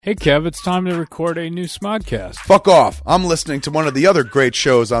Hey, Kev, it's time to record a new SModcast. Fuck off. I'm listening to one of the other great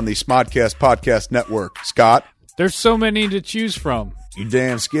shows on the SModcast podcast network. Scott? There's so many to choose from. You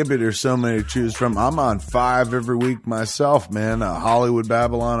damn skippy, there's so many to choose from. I'm on 5 every week myself, man. Hollywood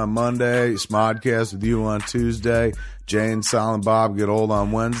Babylon on Monday, SModcast with you on Tuesday, Jay and Silent Bob Get Old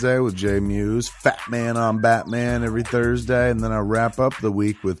on Wednesday with Jay Muse, Fat Man on Batman every Thursday, and then I wrap up the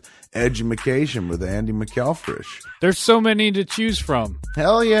week with Edumacation with Andy McElfresh. There's so many to choose from.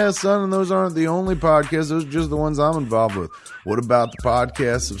 Hell yeah, son, and those aren't the only podcasts. Those are just the ones I'm involved with. What about the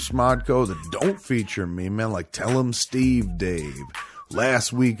podcasts of SModCo that don't feature me, man? Like Tell 'em Steve Dave,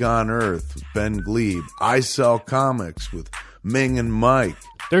 Last Week on Earth with Ben Glebe, I Sell Comics with Ming and Mike.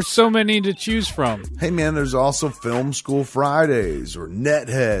 There's so many to choose from. Hey, man, there's also Film School Fridays or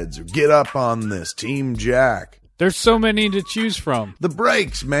Netheads or Get Up on This, Team Jack. There's so many to choose from. The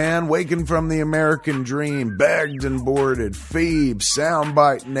Breaks, man. Waking from the American Dream. Bagged and Boarded. Phoebe.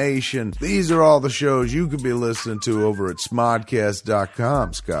 Soundbite Nation. These are all the shows you could be listening to over at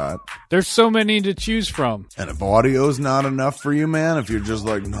smodcast.com, Scott. There's so many to choose from. And if audio's not enough for you, man, if you're just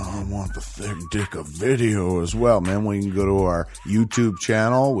like, no, I want the thick dick of video as well, man, well, you can go to our YouTube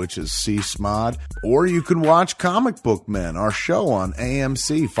channel, which is C-Smod, or you can watch Comic Book Men, our show on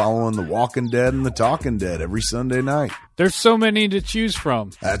AMC, following The Walking Dead and The Talking Dead every Sunday night. There's so many to choose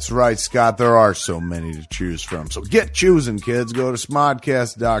from. That's right, Scott. There are so many to choose from. So get choosing, kids. Go to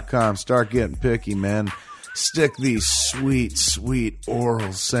smodcast.com. Start getting picky, man. Stick these sweet, sweet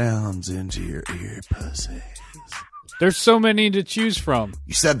oral sounds into your ear pussies. There's so many to choose from.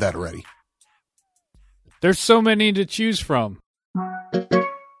 You said that already. There's so many to choose from.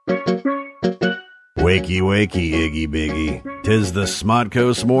 Wakey, wakey, Iggy Biggy. 'Tis the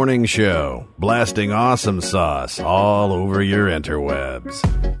SModCo Smorning Show, blasting awesome sauce all over your interwebs.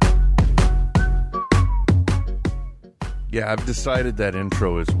 Yeah, I've decided that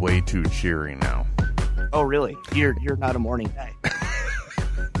intro is way too cheery now. Oh, really? You're not a morning guy.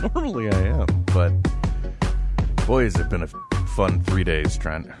 Normally I am, but boy, has it been a fun 3 days,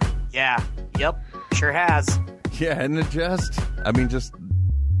 Trent. Yeah. Yep. Sure has. Yeah, and it just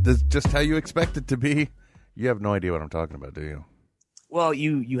how you expect it to be. You have no idea what I'm talking about, do you? Well,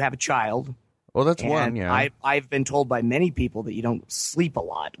 you have a child. Well, that's and one, yeah. I've been told by many people that you don't sleep a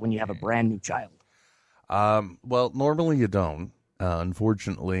lot when you have a brand new child. Well, normally you don't.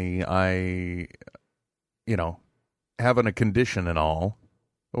 Unfortunately, I, having a condition and all.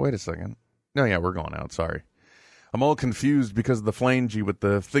 Oh, wait a second. No, yeah, we're going out. Sorry. I'm all confused because of the flangy with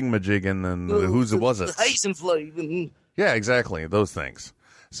the thingamajig and then the who's it was it. Yeah, exactly. Those things.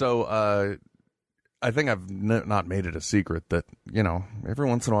 So, I think I've not made it a secret that, every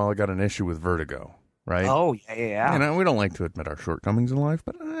once in a while I got an issue with vertigo, right? Oh, yeah. We don't like to admit our shortcings in life,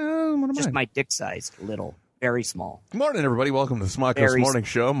 but what am Just I? my dick size, little, very small. Good morning, everybody. Welcome to the SModCo Morning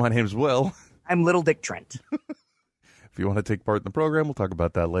Show. My name's Will. I'm Little Dick Trent. If you want to take part in the program, we'll talk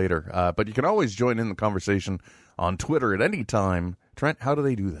about that later. But you can always join in the conversation on Twitter at any time. Trent, how do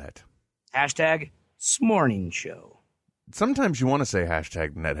they do that? Hashtag Smorning Show. Sometimes you want to say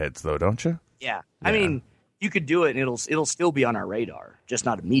hashtag netheads, though, don't you? Yeah. I mean, you could do it, and it'll still be on our radar, just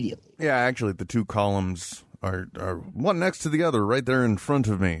not immediately. Yeah, actually, the two columns are one next to the other right there in front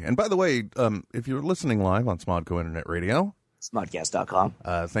of me. And by the way, if you're listening live on SModCo Internet Radio, Smodcast.com.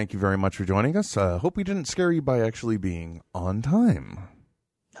 Thank you very much for joining us. Hope we didn't scare you by actually being on time.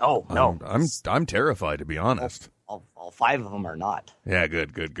 Oh, no. I'm terrified, to be honest. All 5 of them are not. Yeah,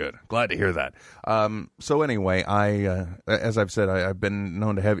 good. Glad to hear that. So anyway, I as I've said, I've been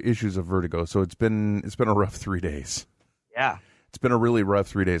known to have issues of vertigo, so it's been a rough 3 days. Yeah. It's been a really rough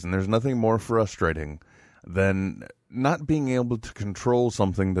 3 days, and there's nothing more frustrating than not being able to control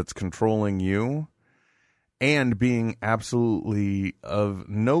something that's controlling you and being absolutely of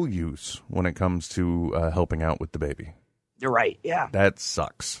no use when it comes to helping out with the baby. You're right, yeah. That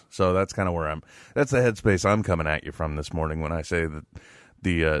sucks. So that's kind of where that's the headspace I'm coming at you from this morning when I say that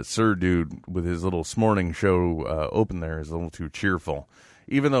the Sir Dude with his little Smorning Show open there is a little too cheerful.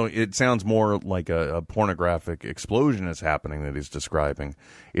 Even though it sounds more like a pornographic explosion is happening that he's describing.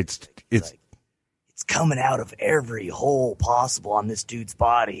 It's coming out of every hole possible on this dude's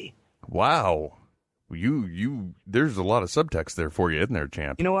body. Wow. You there's a lot of subtext there for you, isn't there,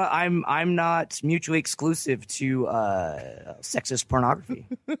 champ? You know what? I'm not mutually exclusive to sexist pornography.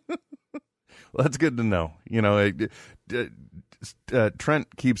 Well, that's good to know.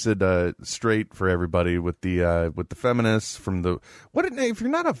 Trent keeps it straight for everybody with the feminists from the if you're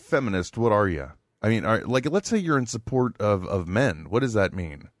not a feminist, what are you? I mean, let's say you're in support of men. What does that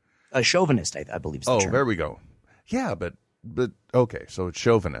mean? A chauvinist, I believe. Is the term. There we go. Yeah, but okay, so it's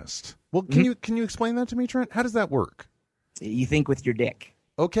chauvinist. Well, can you explain that to me, Trent? How does that work? You think with your dick.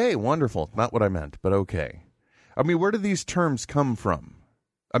 Okay, wonderful. Not what I meant, but okay. I mean, where do these terms come from?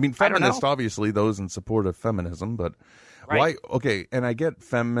 I mean, feminist, obviously, those in support of feminism, but why? Okay, and I get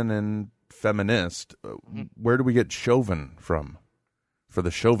feminine, feminist. Where do we get chauvin from? For the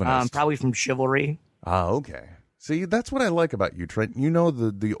chauvinist? Probably from chivalry. Ah, okay. See, that's what I like about you, Trent. You know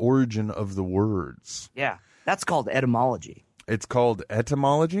the origin of the words. Yeah, that's called etymology. It's called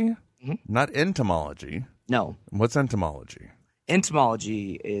etymology? Not entomology. No. What's entomology?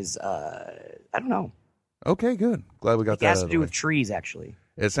 Entomology is, I don't know. Okay, good. Glad we got that. It has to do with trees, actually.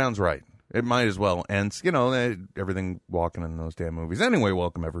 It sounds right. It might as well. And, everything walking in those damn movies. Anyway,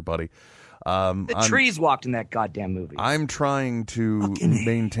 welcome, everybody. The trees walked in that goddamn movie. I'm trying to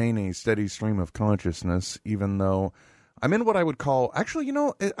maintain a steady stream of consciousness, even though I'm in what I would call, actually,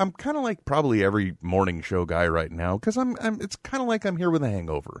 I'm kind of like probably every morning show guy right now, because it's kind of like I'm here with a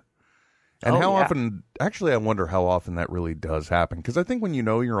hangover. And often, actually, I wonder how often that really does happen. Because I think when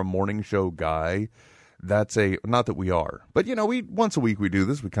you're a morning show guy, that's not that we are, but once a week we do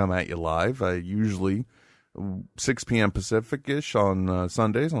this. We come at you live, usually 6 p.m. Pacific-ish on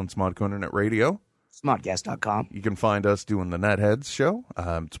Sundays on SModCo Internet Radio. Smodcast.com. You can find us doing the Netheads show.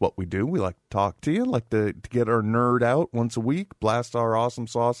 It's what we do. We like to talk to you, like to get our nerd out once a week, blast our awesome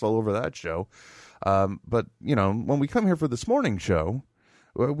sauce all over that show. But, when we come here for this morning show,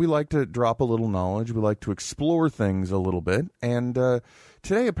 we like to drop a little knowledge. We like to explore things a little bit. And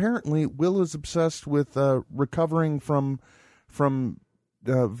today, apparently, Will is obsessed with recovering from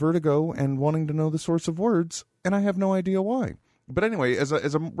vertigo and wanting to know the source of words, and I have no idea why. But anyway, as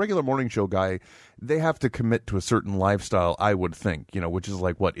a regular morning show guy, they have to commit to a certain lifestyle, I would think, which is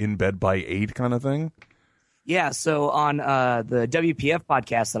like, what, in bed by 8 kind of thing? Yeah, so on the WPF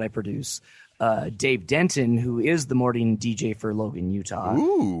podcast that I produce, Dave Denton, who is the morning DJ for Logan,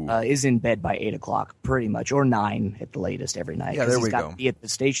 Utah, is in bed by 8 o'clock, pretty much, or 9 at the latest every night. Yeah, there we go. He's got to be at the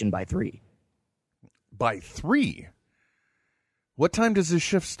station by 3. By 3? What time does his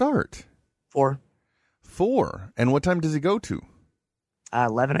shift start? 4. 4. And what time does he go to?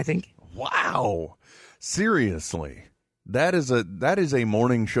 11, I think. Wow. Seriously. That is a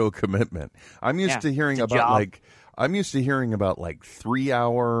morning show commitment. I'm used to hearing about I'm used to hearing about 3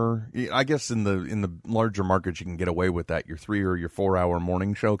 hour. I guess in the larger markets you can get away with that, your 3 or your 4 hour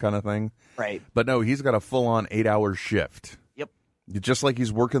morning show kind of thing. Right. But no, he's got a full on 8 hour shift. Yep. Just like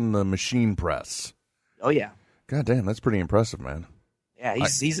he's working the machine press. Oh yeah. God damn, that's pretty impressive, man. Yeah,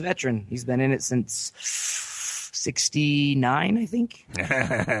 he's a veteran. He's been in it since 69, I think.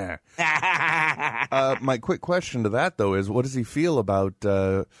 My quick question to that, though, is what does he feel about,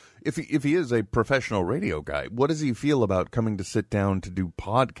 if he is a professional radio guy, what does he feel about coming to sit down to do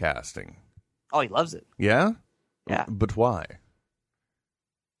podcasting? Oh, he loves it. Yeah? Yeah. But why?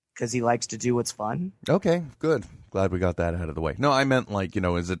 Because he likes to do what's fun. Okay, good. Glad we got that out of the way. No, I meant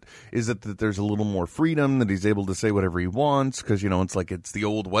is it that there's a little more freedom, that he's able to say whatever he wants? Because, it's like it's the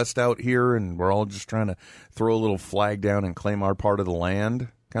Old West out here, and we're all just trying to throw a little flag down and claim our part of the land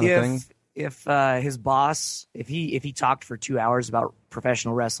kind of thing? If his boss, if he talked for 2 hours about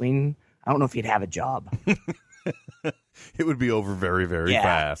professional wrestling, I don't know if he'd have a job. It would be over very, very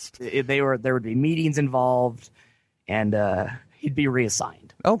fast. There would be meetings involved, and he'd be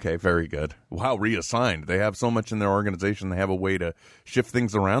reassigned. Okay, very good. Wow, reassigned. They have so much in their organization, they have a way to shift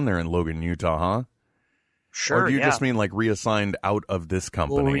things around there in Logan, Utah, huh? Sure, Or do you just mean reassigned out of this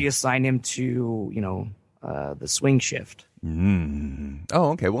company? We'll reassign him to, the swing shift. Oh,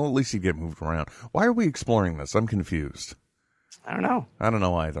 okay. Well, at least you get moved around. Why are we exploring this? I'm confused. I don't know. I don't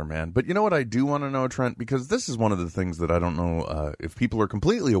know either, man. But you know what I do want to know, Trent? Because this is one of the things that I don't know if people are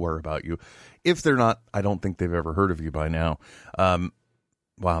completely aware about you. If they're not, I don't think they've ever heard of you by now.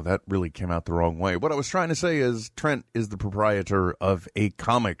 Wow, that really came out the wrong way. What I was trying to say is Trent is the proprietor of a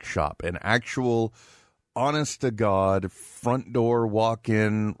comic shop, an actual, honest-to-God, front door,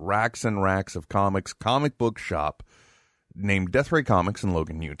 walk-in, racks and racks of comics, comic book shop named Death Ray Comics in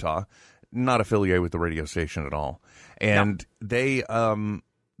Logan, Utah. Not affiliated with the radio station at all. And they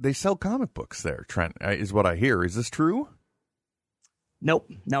sell comic books there, Trent, is what I hear. Is this true?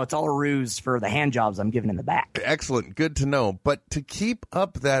 Nope. No, it's all a ruse for the hand jobs I'm giving in the back. Excellent. Good to know. But to keep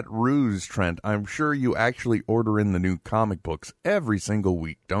up that ruse, Trent, I'm sure you actually order in the new comic books every single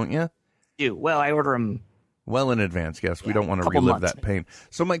week, don't you? Well, I order them well in advance, yes. We don't want to relive that pain.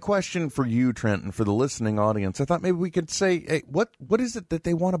 So my question for you, Trent, and for the listening audience, I thought maybe we could say, hey, what is it that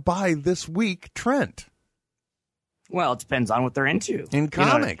they want to buy this week, Trent? Well, it depends on what they're into. In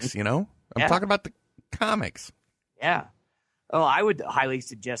comics, I'm talking about the comics. Yeah. Oh, I would highly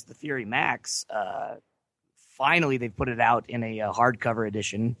suggest the Fury Max. Finally, they've put it out in a hardcover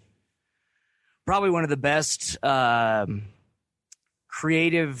edition. Probably one of the best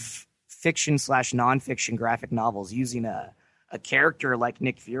creative fiction / nonfiction graphic novels using a character like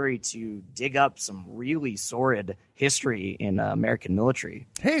Nick Fury to dig up some really sordid history in American military.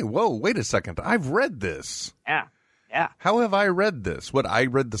 Hey, whoa, wait a second. I've read this. Yeah. How have I read this? I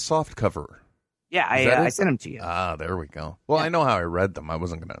read the soft cover. Yeah, I sent them to you. Ah, there we go. Well, yeah. I know how I read them. I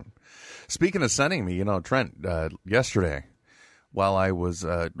wasn't going to. Speaking of sending me, Trent, yesterday, while I was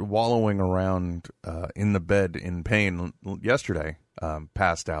wallowing around in the bed in pain yesterday,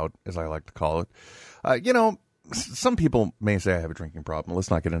 passed out, as I like to call it, some people may say I have a drinking problem. Let's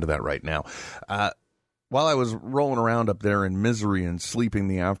not get into that right now. While I was rolling around up there in misery and sleeping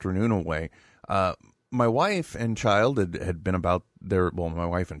the afternoon away, my wife and child had been about my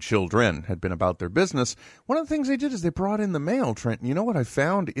wife and children had been about their business. One of the things they did is they brought in the mail, Trent. You know what I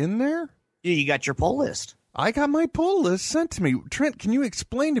found in there? Yeah, you got your pull list. I got my pull list sent to me. Trent, can you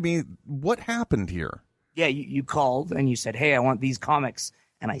explain to me what happened here? Yeah, you called and you said, hey, I want these comics,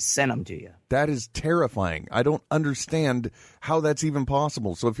 and I sent them to you. That is terrifying. I don't understand how that's even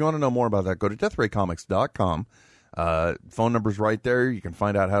possible. So if you want to know more about that, go to deathraycomics.com. Phone number's right there. You can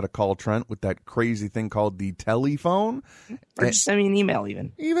find out how to call Trent with that crazy thing called the telephone. Or just send me an email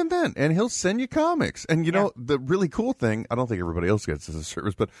even then, and he'll send you comics. And know the really cool thing, I don't think everybody else gets this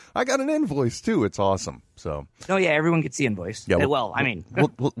service, but I got an invoice too. It's awesome. So everyone gets the invoice. Yeah, we'll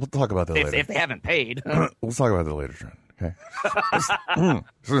talk about that later if they haven't paid. We'll talk about that later, Trent. Okay.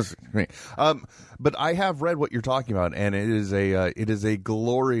 But I have read what you're talking about, and it is a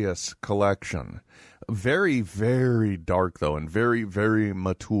glorious collection. Very, very dark though, and very, very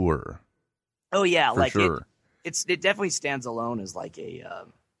mature. Oh yeah, for sure. It definitely stands alone as like a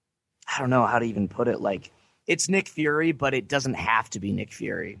I don't know how to even put it. Like it's Nick Fury, but it doesn't have to be Nick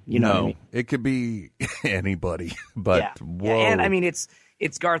Fury. You know what I mean? It could be anybody. But whoa, and I mean it's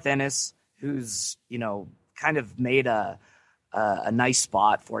Garth Ennis who's kind of made a nice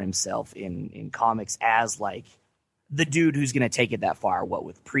spot for himself in comics as like the dude who's going to take it that far. What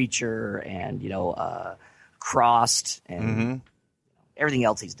with Preacher and Crossed and everything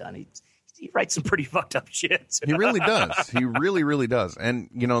else he's done. He writes some pretty fucked up shit. He really does. He really, really does. And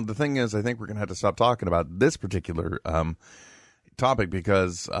the thing is, I think we're going to have to stop talking about this particular topic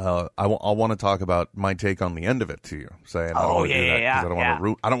because I want to talk about my take on the end of it to you. Saying, I don't want to do that because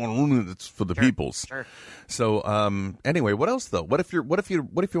I don't want to ruin it for the peoples. Sure. So anyway, what else though? What if you want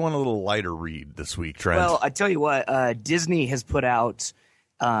a little lighter read this week, Trent? Well, I tell you what, Disney has put out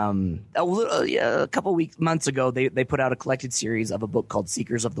a couple months ago. They put out a collected series of a book called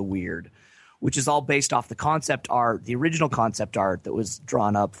Seekers of the Weird, which is all based off the original concept art that was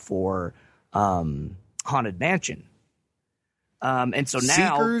drawn up for Haunted Mansion. And so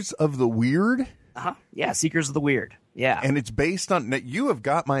now Seekers of the Weird? Yeah, Seekers of the Weird. Yeah. And it's based on you have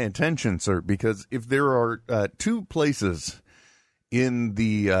got my attention, sir, because if there are two places in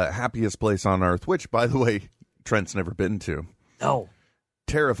the happiest place on earth, which by the way, Trent's never been to. No.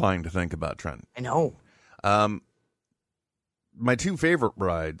 Terrifying to think about, Trent. I know. My two favorite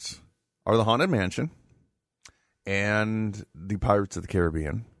rides are the Haunted Mansion and the Pirates of the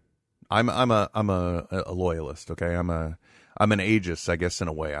Caribbean. I'm a loyalist, okay? I'm an ageist, I guess, in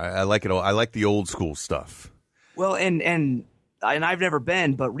a way. I like it. I like the old school stuff. Well, and I've never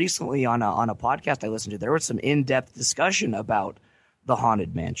been, but recently on a podcast I listened to, there was some in-depth discussion about the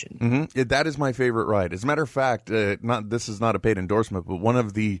Haunted Mansion. Mm-hmm. That is my favorite ride. As a matter of fact, this is not a paid endorsement, but one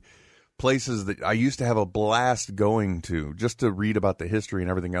of the places that I used to have a blast going to just to read about the history and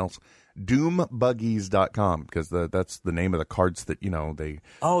everything else, doombuggies.com, because that's the name of the carts that, they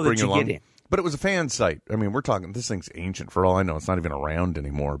bring along. Get in. But it was a fan site. I mean, we're talking, this thing's ancient for all I know. It's not even around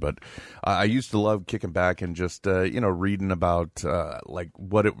anymore. But I used to love kicking back and just, reading about like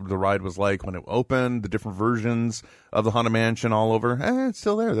what the ride was like when it opened, the different versions of the Haunted Mansion all over. It's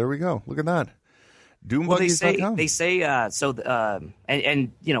still there. There we go. Look at that. Doombuggies.com. They say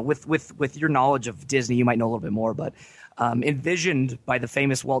with your knowledge of Disney, you might know a little bit more, but envisioned by the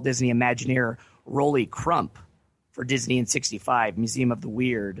famous Walt Disney Imagineer Rolly Crump for Disney in '65, Museum of the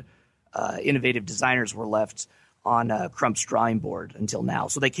Weird. Innovative designers were left on Crump's drawing board until now.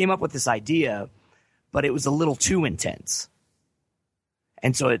 So they came up with this idea, but it was a little too intense.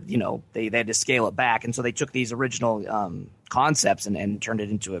 And so, they had to scale it back. And so they took these original concepts and turned it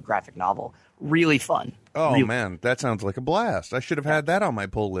into a graphic novel. Really fun. Oh, man, that sounds like a blast. I should have had that on my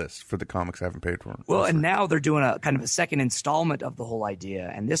pull list for the comics I haven't paid for. Well, and now they're doing a kind of a second installment of the whole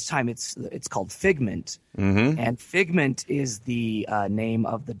idea. And this time it's called Figment. Mm-hmm. And Figment is the name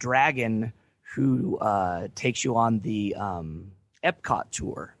of the dragon who takes you on the Epcot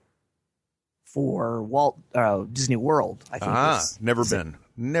tour for Walt Disney World. I think.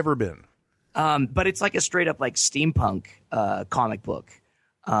 Never been. But it's like a straight up like steampunk comic book.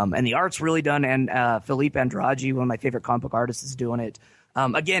 And the art's really done. And Philippe Andrade, one of my favorite comic book artists, is doing it.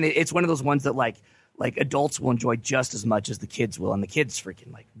 Again, it's one of those ones that like adults will enjoy just as much as the kids will, and the kids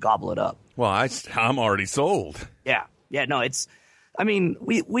freaking like gobble it up. Well, I'm already sold. Yeah. No,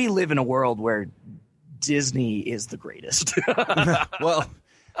 we live in a world where Disney is the greatest. Well,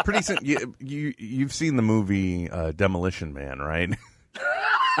 pretty soon you've seen the movie Demolition Man, right?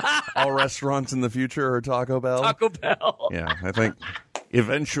 All restaurants in the future are Taco Bell. Taco Bell. Yeah, I think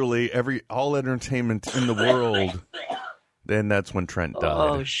eventually all entertainment in the world. Then that's when Trent died.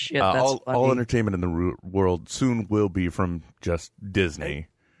 Oh shit! That's all entertainment in the world soon will be from just Disney.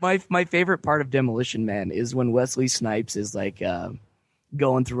 My favorite part of Demolition Man is when Wesley Snipes is like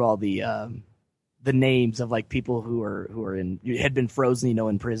going through all the names of like people who had been frozen,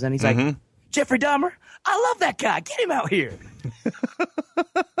 in prison. He's like, Jeffrey Dahmer. I love that guy. Get him out here.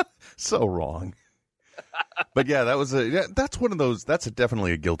 So wrong. But yeah, that's one of those. That's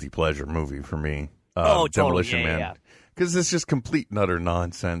definitely a guilty pleasure movie for me. Demolition Man. Yeah. Because it's just complete and utter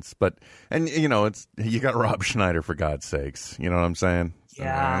nonsense. You got Rob Schneider, for God's sakes. You know what I'm saying?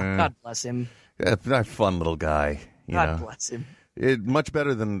 Yeah, God bless him. Yeah, that fun little guy. God bless him. Much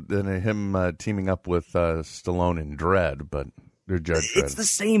better than him teaming up with Stallone in Dredd, but they're Judge Dredd. It's the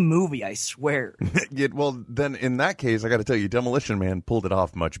same movie, I swear. Well, then in that case, I got to tell you, Demolition Man pulled it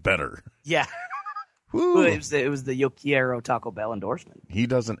off much better. Yeah. Well, it was the Yo Quiero Taco Bell endorsement. He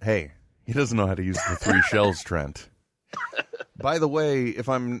doesn't know how to use the 3 shells, Trent. By the way,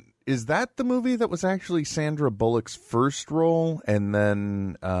 is that the movie that was actually Sandra Bullock's first role, and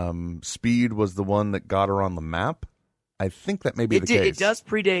then Speed was the one that got her on the map? I think that may be the case. It does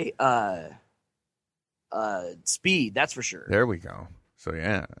predate Speed, that's for sure. There we go. So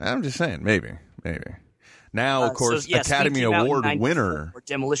yeah, I'm just saying, maybe. Now, of course, Academy Award winner.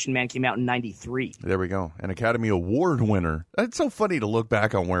 Demolition Man came out in 93. There we go. An Academy Award winner. It's so funny to look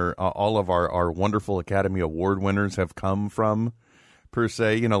back on where all of our wonderful Academy Award winners have come from, per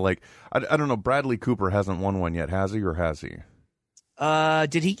se. I don't know, Bradley Cooper hasn't won one yet, has he, or has he?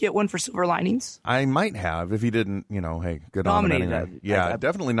 Did he get one for Silver Linings? I might have. If he didn't, hey, good on him anyway. Yeah,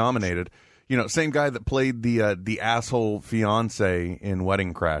 definitely nominated. Same guy that played the asshole fiance in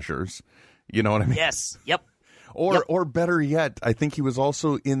Wedding Crashers. You know what I mean? Yes. Yep. Or better yet, I think he was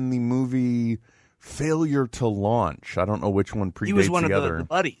also in the movie Failure to Launch. I don't know which one predates the other. He was one of the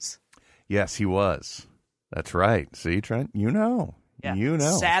buddies. Yes, he was. That's right. See, Trent, you know. Yeah. You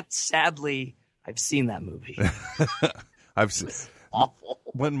know. Sadly, I've seen that movie. I've seen. Awful.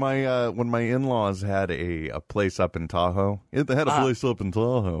 When my in-laws had a place up in Tahoe, they had a place up in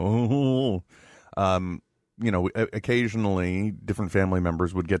Tahoe. Occasionally different family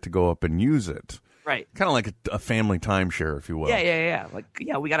members would get to go up and use it. Right. Kind of like a family timeshare, if you will. Yeah.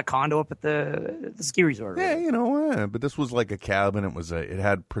 We got a condo up at the ski resort. Yeah, but this was like a cabin. It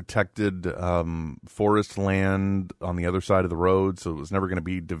had protected forest land on the other side of the road, so it was never going to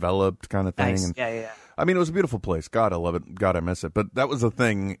be developed, kind of thing. Nice. And, yeah. I mean, it was a beautiful place. God, I love it. God, I miss it. But that was the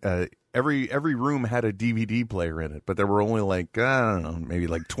thing. Every room had a DVD player in it, but there were only like, I don't know, maybe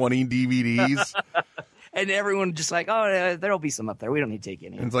like 20 DVDs. And everyone just like, there'll be some up there. We don't need to take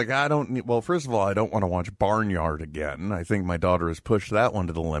any. And it's like, well, first of all, I don't want to watch Barnyard again. I think my daughter has pushed that one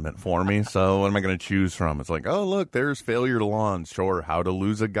to the limit for me. So what am I going to choose from? It's like, oh, look, there's Failure to Launch, or How to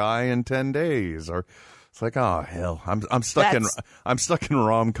Lose a Guy in 10 Days. Or it's like, oh, hell, I'm stuck in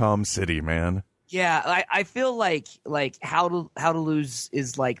rom-com city, man. Yeah, I feel like How to Lose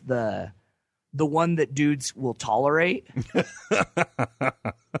is like the one that dudes will tolerate.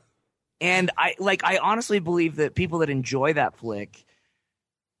 And I honestly believe that people that enjoy that flick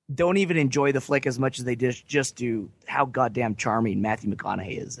don't even enjoy the flick as much as they just do how goddamn charming Matthew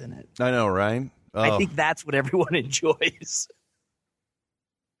McConaughey is in it. I know, right? I think that's what everyone enjoys.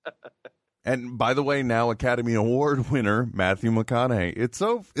 And by the way, now Academy Award winner Matthew McConaughey.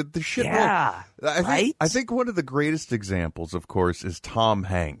 The shit. Yeah, I think one of the greatest examples, of course, is Tom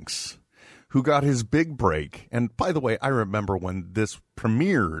Hanks, who got his big break. And by the way, I remember when this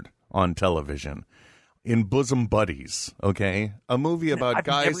premiered on television in Bosom Buddies, okay? A movie about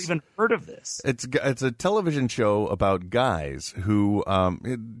guys. I've never even heard of this. It's a television show about guys who,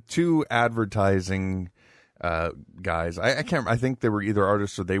 two advertising guys. I can't. I think they were either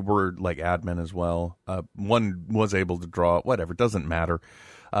artists or they were like admin as well. One was able to draw. Whatever, doesn't matter.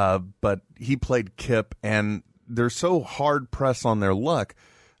 But he played Kip, and they're so hard pressed on their luck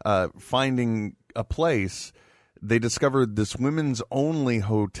finding a place. They discovered this women's only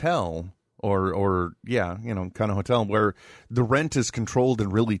hotel, or kind of hotel where the rent is controlled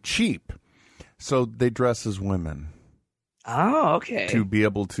and really cheap. So they dress as women. Oh, okay. To be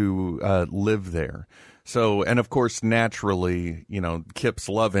able to live there. So, and of course, naturally, Kip's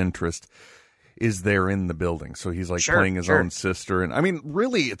love interest is there in the building. So he's like playing his own sister. And I mean,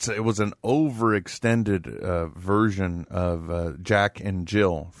 really, it was an overextended version of Jack and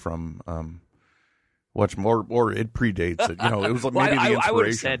Jill from what's more, or it predates it. It was maybe the inspiration. I would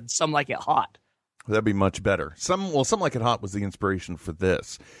have said Some Like It Hot. That'd be much better. Some Like It Hot was the inspiration for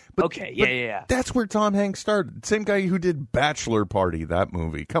this. But that's where Tom Hanks started. Same guy who did Bachelor Party, that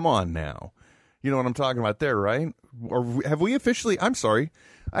movie. Come on now. You know what I'm talking about there, right? Or have we officially? I'm sorry.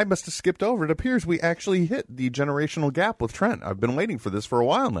 I must have skipped over. It appears we actually hit the generational gap with Trent. I've been waiting for this for a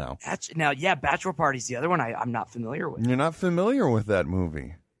while now. Bachelor Party's the other one I'm not familiar with. You're not familiar with that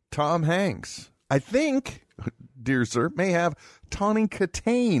movie. Tom Hanks, I think, dear sir, may have Tawny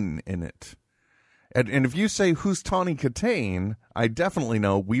Katane in it. And if you say, who's Tawny Katane, I definitely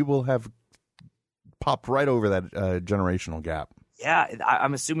know we will have popped right over that generational gap. Yeah,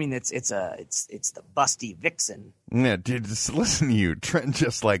 I'm assuming it's the busty vixen. Yeah, dude, just listen to you. Trent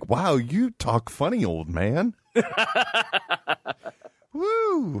just like, wow, you talk funny, old man.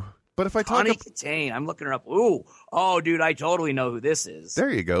 Woo. But if I talk Tawny Katane, I'm looking her up. Ooh. Oh, dude, I totally know who this is. There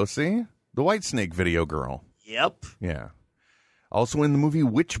you go, see? The Whitesnake video girl. Yep. Yeah. Also in the movie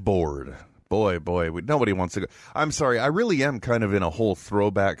Witchboard. Boy, nobody wants to go. I'm sorry, I really am kind of in a whole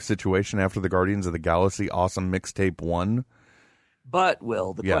throwback situation after the Guardians of the Galaxy Awesome Mixtape 1. But,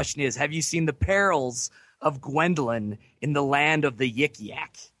 Will, the question is, have you seen the perils of Gwendolyn in the land of the Yik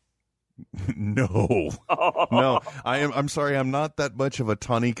Yak? No. No. I'm sorry, I'm not that much of a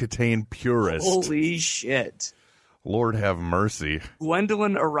Tawny Katane purist. Holy shit. Lord have mercy.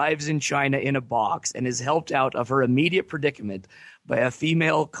 Gwendolyn arrives in China in a box and is helped out of her immediate predicament by a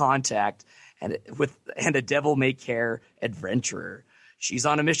female contact and a devil-may-care adventurer. She's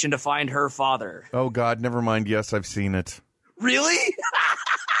on a mission to find her father. Oh, God, never mind. Yes, I've seen it. Really?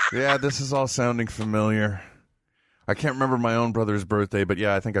 Yeah, this is all sounding familiar. I can't remember my own brother's birthday, but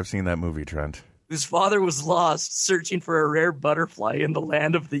yeah, I think I've seen that movie, Trent. His father was lost, searching for a rare butterfly in the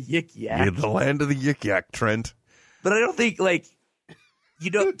land of the Yik Yak. Yeah, the land of the Yik Yak, Trent. But I don't think,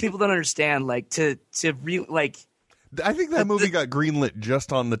 people don't understand, I think that movie got greenlit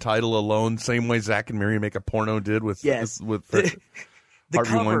just on the title alone, same way Zack and Miri make a porno did with the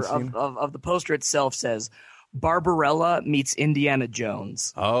cover of the poster itself says, Barbarella meets Indiana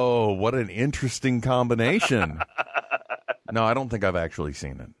Jones. Oh, what an interesting combination. No, I don't think I've actually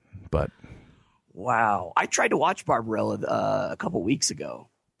seen it, but. Wow. I tried to watch Barbarella a couple weeks ago.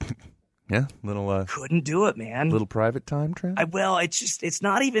 Yeah, little. Couldn't do it, man. Little private time, Trent? It's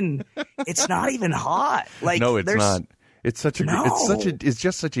not even hot. No, it's not. It's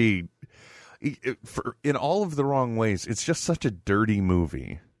just such a, in all of the wrong ways, it's just such a dirty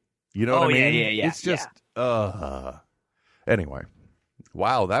movie. You know what I mean? Yeah. It's just, Anyway.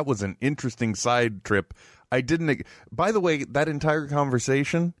 Wow, that was an interesting side trip. By the way, that entire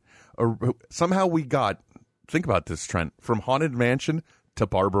conversation, somehow we got, think about this, Trent, from Haunted Mansion to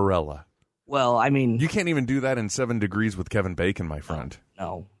Barbarella. Well, I mean. You can't even do that in 7 Degrees with Kevin Bacon, my friend.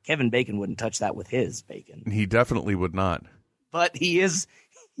 No, Kevin Bacon wouldn't touch that with his bacon. He definitely would not. But he's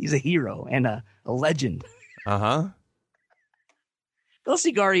a hero and a legend. Uh-huh. Go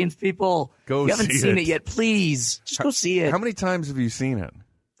see Guardians, people. Go see it. If you haven't seen it yet, please just go see it. How many times have you seen it?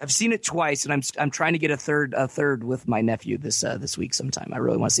 I've seen it twice, and I'm trying to get a third with my nephew this week sometime. I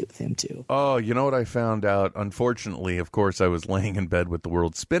really want to see it with him too. Oh, you know what I found out? Unfortunately, of course, I was laying in bed with the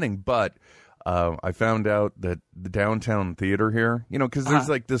world spinning, but I found out that the downtown theater here, because there's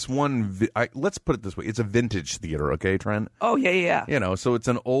like this one. Let's put it this way: it's a vintage theater, okay, Trent? Oh yeah. So it's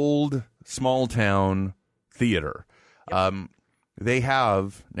an old small town theater. Yep. They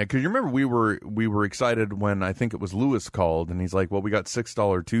have now, because you remember we were excited when I think it was Lewis called and he's like, well, we got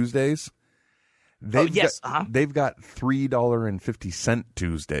 $6 Tuesdays. They've got $3.50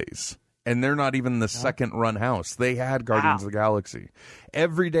 Tuesdays, and they're not even the second run house. They had Guardians of the Galaxy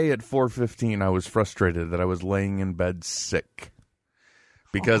every day at 4:15. I was frustrated that I was laying in bed sick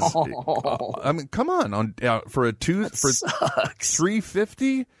because I mean, come on for a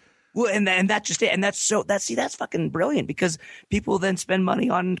 $3.50. Well, and that's just it, and that's fucking brilliant because people then spend money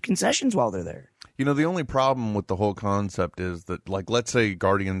on concessions while they're there. The only problem with the whole concept is that, let's say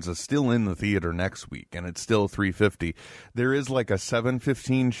Guardians is still in the theater next week, and it's still $3.50. There is like a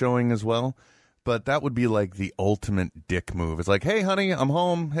 7:15 showing as well, but that would be like the ultimate dick move. It's like, hey, honey, I'm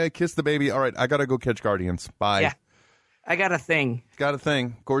home. Hey, kiss the baby. All right, I gotta go catch Guardians. Bye. Yeah, I got a thing.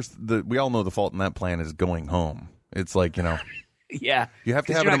 Of course, we all know the fault in that plan is going home. It's like, Yeah, you have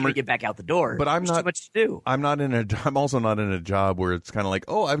to have you're not going to get back out the door. But There's too much to do. I'm also not in a job where it's kind of like,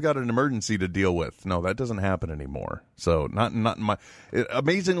 oh, I've got an emergency to deal with. No, that doesn't happen anymore. So not in my.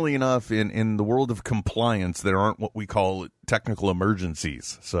 Amazingly enough, in the world of compliance, there aren't what we call technical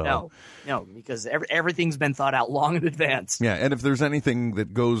emergencies. So no, because everything's been thought out long in advance. Yeah, and if there's anything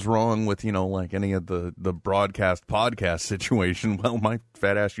that goes wrong with like any of the broadcast podcast situation, well, my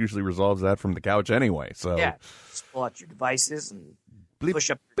fat ass usually resolves that from the couch anyway. So yeah. Just pull out your devices and push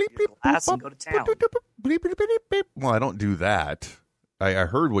up your glass and go to town. Well, I don't do that. I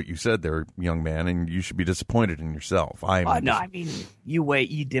heard what you said there, young man, and you should be disappointed in yourself. No, I mean,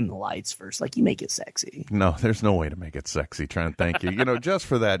 you dim the lights first. Like, you make it sexy. No, there's no way to make it sexy, Trent. Thank you. Just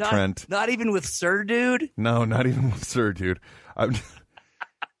for that, Trent. Not even with Sir Dude? No, not even with Sir Dude.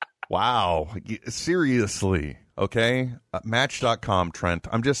 Wow. Seriously, okay? Match.com, Trent.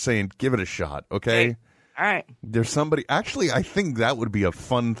 I'm just saying, give it a shot, okay? Hey. All right. There's somebody. Actually, I think that would be a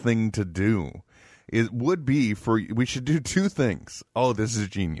fun thing to do. It would be we should do two things. Oh, this is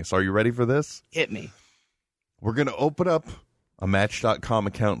genius. Are you ready for this? Hit me. We're going to open up a Match.com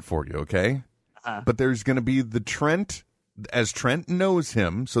account for you, okay? But there's going to be the Trent, as Trent knows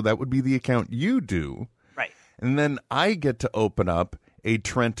him, so that would be the account you do. Right. And then I get to open up a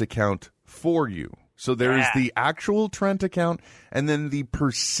Trent account for you. So there is the actual Trent account and then the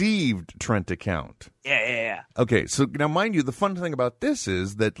perceived Trent account. Yeah. Okay, so now mind you, the fun thing about this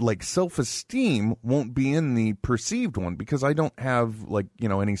is that like self-esteem won't be in the perceived one because I don't have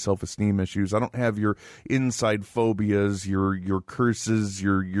any self-esteem issues. I don't have your inside phobias, your curses,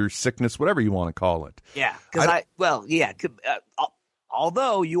 your sickness, whatever you want to call it. Yeah,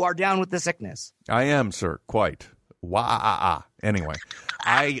 although you are down with the sickness. I am, sir, quite. Anyway,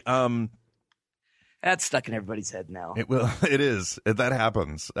 That's stuck in everybody's head now. It is. That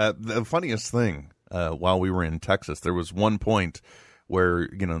happens. The funniest thing, while we were in Texas, there was one point where,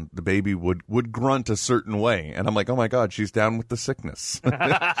 the baby would grunt a certain way. And I'm like, oh, my God, she's down with the sickness.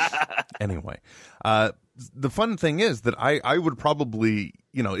 Anyway, the fun thing is that I would probably,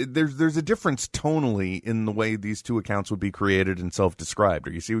 there's a difference tonally in the way these two accounts would be created and self-described.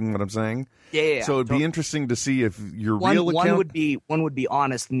 Are you seeing what I'm saying? Yeah. So it'd be interesting to see if your real account... One would be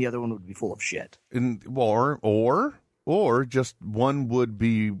honest and the other one would be full of shit. Or just one would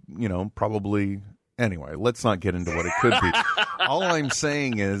be, probably... Anyway, let's not get into what it could be. All I'm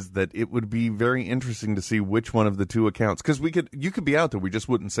saying is that it would be very interesting to see which one of the two accounts, because you could be out there, we just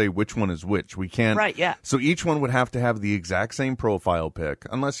wouldn't say which one is which. We can't. Right, yeah. So each one would have to have the exact same profile pic,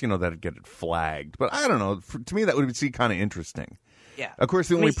 unless, that'd get it flagged. But I don't know. To me, that would be kind of interesting. Yeah. Of course,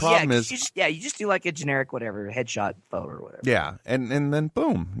 the only problem is... you just do like a generic whatever, headshot photo or whatever. Yeah, and then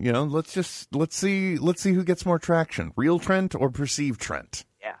boom, let's see who gets more traction, real Trent or perceived Trent.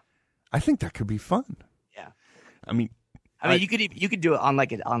 Yeah. I think that could be fun. Yeah. I mean, you could do it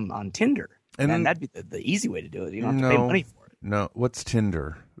on Tinder, and that'd be the easy way to do it. You don't have to pay money for it. No, what's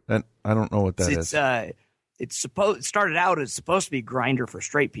Tinder? I don't know what that is. It started out as supposed to be Grindr for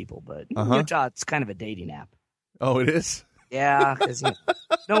straight people, but in Utah it's kind of a dating app. Oh, it is. Yeah, because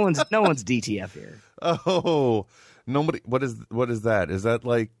no one's DTF here. Oh, nobody. What is that? Is that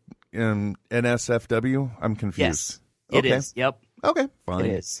like NSFW? I'm confused. Yes, it is. Yep. Okay, fine.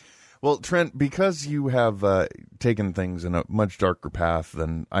 It is. Well, Trent, because you have taken things in a much darker path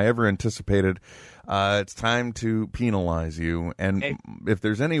than I ever anticipated, it's time to penalize you. And if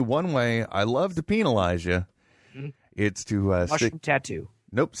there's any one way I love to penalize you, it's to tattoo.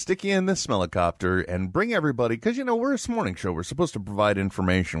 Nope, stick you in this smellicopter and bring everybody, because, we're a morning show. We're supposed to provide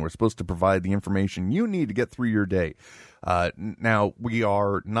information. We're supposed to provide the information you need to get through your day. Now, we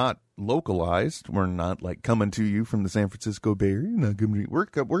are not localized. We're not, coming to you from the San Francisco Bay Area.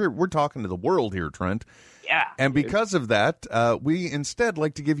 We're talking to the world here, Trent. Yeah. And because of that, we instead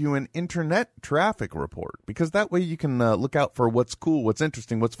like to give you an internet traffic report, because that way you can look out for what's cool, what's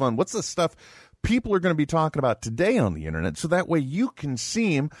interesting, what's fun, what's the stuff people are going to be talking about today on the internet, so that way you can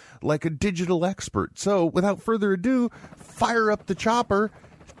seem like a digital expert. So without further ado, fire up the chopper.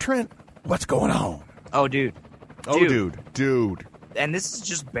 Trent, what's going on? Oh, dude. Dude. And this is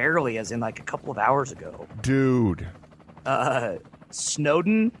just barely, as in a couple of hours ago. Dude.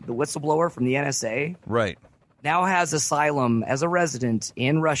 Snowden, the whistleblower from the NSA, right, now has asylum as a resident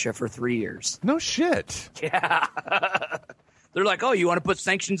in Russia for 3 years. No shit. Yeah. They're like, oh, you want to put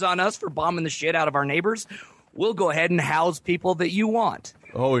sanctions on us for bombing the shit out of our neighbors? We'll go ahead and house people that you want.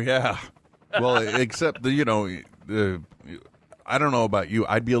 Oh, yeah. Well, except, I don't know about you.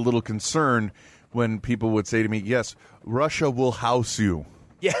 I'd be a little concerned when people would say to me, yes, Russia will house you.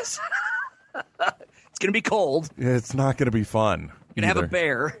 Yes. It's going to be cold. It's not going to be fun. You're going to have a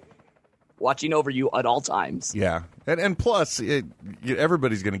bear watching over you at all times. Yeah. And plus,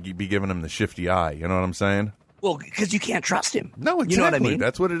 everybody's going to be giving him the shifty eye. You know what I'm saying? Well, because you can't trust him. No, exactly. You know what I mean?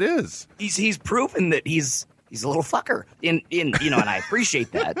 That's what it is. He's proven that he's a little fucker. And I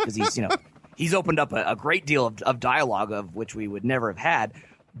appreciate that because he's opened up a great deal of dialogue of which we would never have had,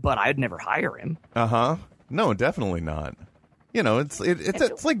 but I'd never hire him. No, definitely not.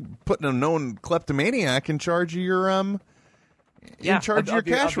 It's like putting a known kleptomaniac in charge of your of your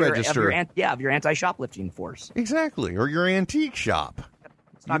cash register. Of your anti-shoplifting force. Exactly, or your antique shop.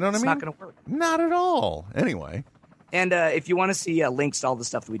 It's not going to work. Not at all. Anyway. And if you want to see links to all the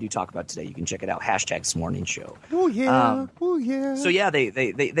stuff that we do talk about today, you can check it out. #SMorning-show. Oh yeah. So yeah,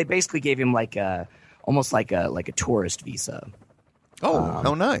 they basically gave him almost like a tourist visa. Oh,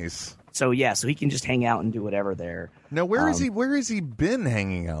 how nice. So yeah, so he can just hang out and do whatever there. Now where is he? Where has he been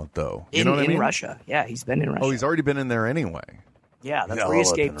hanging out though? You know what I mean? In Russia. Yeah, he's been in Russia. Oh, he's already been in there anyway. Yeah, that's where he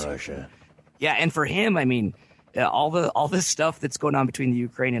escaped to. Russia. Yeah, and for him, I mean, all this stuff that's going on between the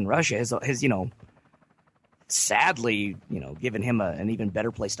Ukraine and Russia has sadly, given him an even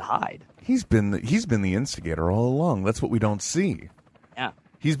better place to hide. He's been the instigator all along. That's what we don't see. Yeah,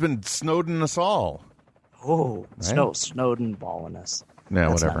 he's been Snowden us all. Oh, right? Snowden balling us. Yeah,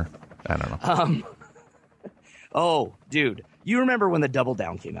 whatever. I don't know. Oh, dude, you remember when the Double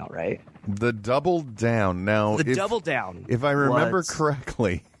Down came out, right? The Double Down. Now, Double Down. If I remember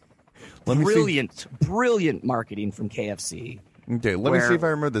correctly, brilliant marketing from KFC. Okay, let me see if I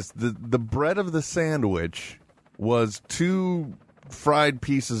remember this. The bread of the sandwich was 2 fried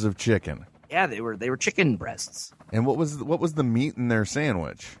pieces of chicken. Yeah, they were chicken breasts. And what was the meat in their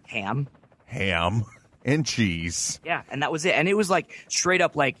sandwich? Ham and cheese. Yeah, and that was it. And it was straight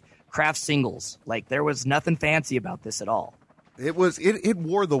up Kraft singles. There was nothing fancy about this at all. It was it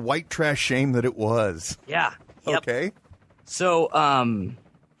wore the white trash shame that it was. Yeah. Yep. Okay. So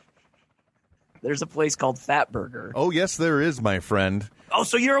there's a place called Fat Burger. Oh yes, there is, my friend. Oh,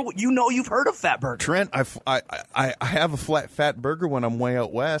 so you've heard of Fat Burger, Trent? I have a fat burger when I'm way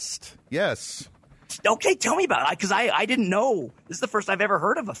out west. Yes. Okay, tell me about it because I didn't know. This is the first I've ever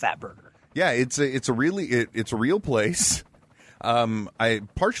heard of a Fat Burger. Yeah, it's a real place. I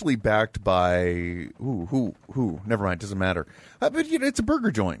partially backed by who never mind, doesn't matter. But it's a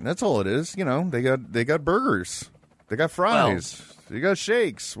burger joint. That's all it is. They got burgers, they got fries, they got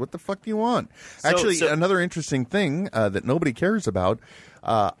shakes. What the fuck do you want? Actually, another interesting thing that nobody cares about.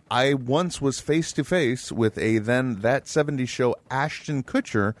 I once was face to face with a then That 70s Show Ashton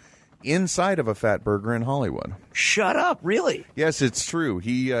Kutcher inside of a Fat Burger in Hollywood. Shut up, really? Yes, it's true.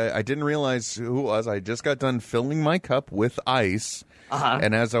 I didn't realize who it was. I just got done filling my cup with ice.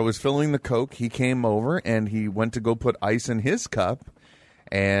 And as I was filling the Coke, he came over and he went to go put ice in his cup.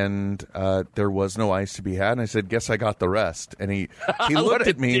 And there was no ice to be had. And I said, guess I got the rest. And he looked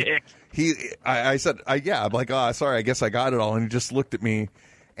at me. Dick. I said, yeah. I'm like, oh, sorry, I guess I got it all. And he just looked at me.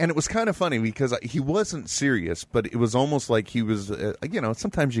 And it was kind of funny because he wasn't serious, but it was almost like he was,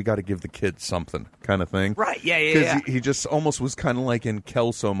 sometimes you got to give the kids something kind of thing. Right, yeah. Because he just almost was kind of like in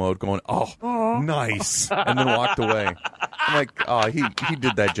Kelso mode going, oh, nice, and then walked away. I'm like, oh, he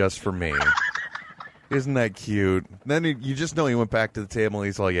did that just for me. Isn't that cute? Then you just know he went back to the table and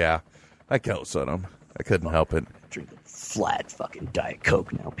he's like, yeah, I Kelso'd him. I couldn't help it. Drinking flat fucking Diet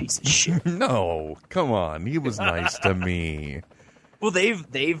Coke now, piece of shit. No, come on. He was nice to me. Well, they've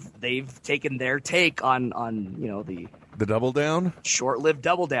taken their take on the Double Down, short-lived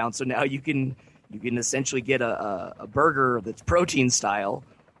Double Down. So now you can essentially get a burger that's protein style,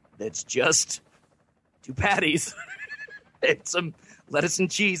 that's just 2 patties, and some lettuce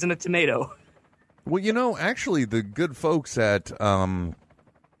and cheese and a tomato. Well, actually, the good folks at In-N-Out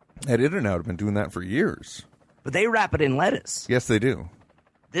have been doing that for years. But they wrap it in lettuce. Yes, they do.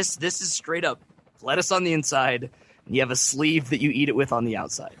 This is straight up lettuce on the inside. And you have a sleeve that you eat it with on the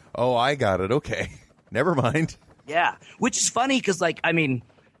outside. Oh, I got it. Okay. Never mind. Yeah. Which is funny because,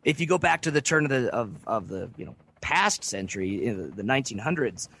 if you go back to the turn of the past century, in the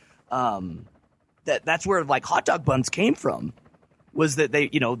 1900s, that's where hot dog buns came from. Was that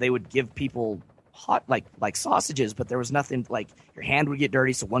they would give people hot like sausages, but there was nothing your hand would get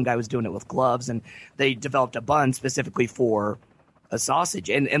dirty, so one guy was doing it with gloves, and they developed a bun specifically for a sausage.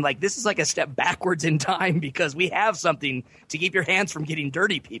 And this is a step backwards in time because we have something to keep your hands from getting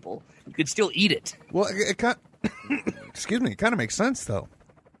dirty, people. You could still eat it. Well, it kind of makes sense, though.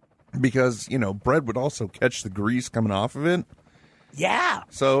 Because, bread would also catch the grease coming off of it. Yeah.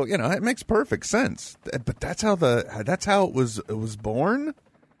 So, it makes perfect sense. But that's how it was born?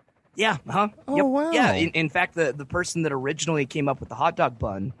 Yeah. Uh-huh. Oh, yep. wow. Yeah. In fact, the person that originally came up with the hot dog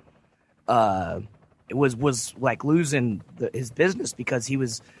bun was losing his business because he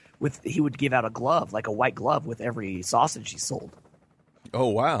was he would give out a glove, like a white glove, with every sausage he sold. Oh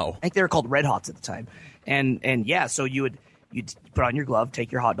wow! I think they were called Red Hots at the time, and yeah, so you'd put on your glove,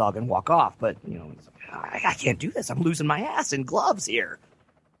 take your hot dog, and walk off. But I can't do this. I'm losing my ass in gloves here.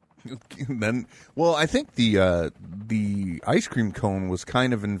 Then, well, I think the ice cream cone was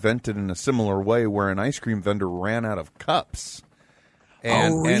kind of invented in a similar way, where an ice cream vendor ran out of cups.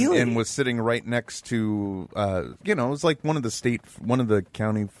 And, really? and was sitting right next to, it was like one of the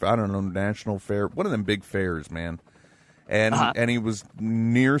county, I don't know, national fair, one of them big fairs, man. And he was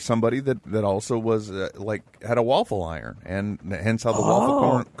near somebody that also was had a waffle iron, and hence how the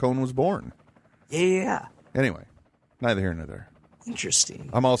waffle cone was born. Yeah. Anyway, neither here nor there.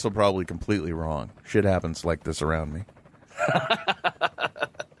 Interesting. I'm also probably completely wrong. Shit happens like this around me.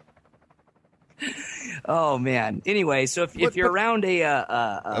 Oh man. Anyway, so if you're around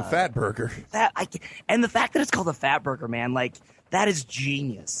a fat burger, and the fact that it's called a fat burger, man, like that is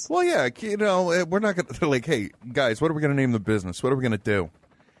genius. Well, yeah, we're not gonna. They're like, hey guys, what are we gonna name the business? What are we gonna do?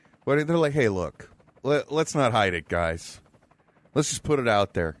 They're like, hey, look, let's not hide it, guys. Let's just put it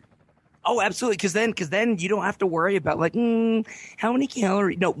out there. Oh, absolutely. Because then you don't have to worry about how many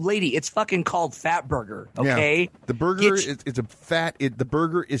calories. No, lady, it's fucking called Fat Burger. Okay, yeah. The burger it's a fat. The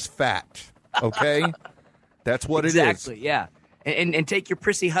burger is fat. Okay, that's what it is. Exactly. Yeah, and take your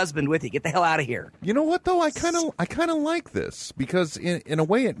prissy husband with you. Get the hell out of here. You know what though? I kind of like this because in a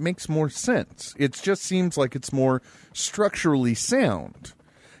way it makes more sense. It just seems like it's more structurally sound.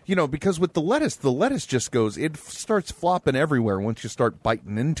 Because with the lettuce just goes. It starts flopping everywhere once you start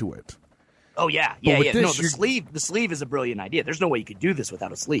biting into it. Oh yeah. No, the sleeve is a brilliant idea. There's no way you could do this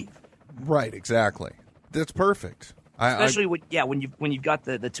without a sleeve. Right, exactly. That's perfect. Especially when you've got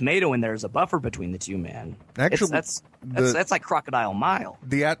the tomato in there as a buffer between the two, man. Actually, that's like Crocodile Mile.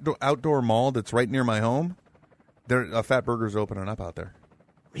 The outdoor mall that's right near my home, a Fat Burger's opening up out there.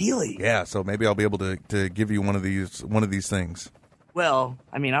 Really? Yeah. So maybe I'll be able to give you one of these things. Well,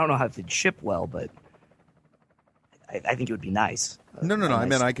 I mean, I don't know how to ship well, but I think it would be nice. No. I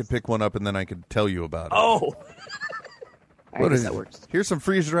meant I could pick one up and then I could tell you about it. Oh. I guess that works. Here's some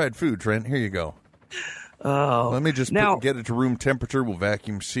freeze-dried food, Trent. Here you go. Oh. Let me just get it to room temperature. We'll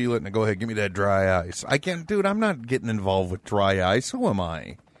vacuum seal it and go ahead. Give me that dry ice. I can't, dude. I'm not getting involved with dry ice. Who am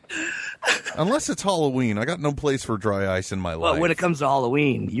I? Unless it's Halloween, I got no place for dry ice in my life. Well, when it comes to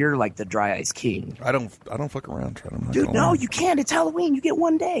Halloween, you're like the dry ice king. I don't fuck around, Trent. Dude, no, you can't. It's Halloween. You get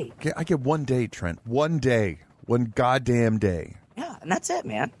 1 day. I get 1 day, Trent. 1 day. 1 goddamn day. Yeah, and that's it,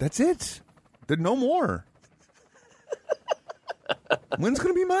 man. That's it. There's no more. When's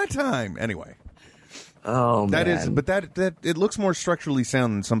going to be my time? Anyway. Oh, man. But it looks more structurally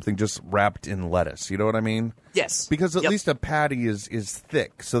sound than something just wrapped in lettuce. You know what I mean? Yes. Because at least a patty is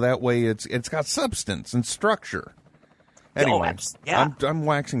thick, so that way it's got substance and structure. Anyway, I'm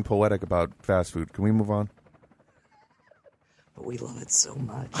waxing poetic about fast food. Can we move on? But we love it so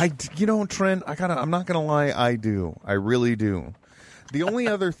much. Trent, I'm not gonna lie, I do. I really do. The only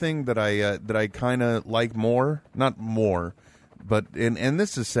other thing that I kind of like more, not more, but and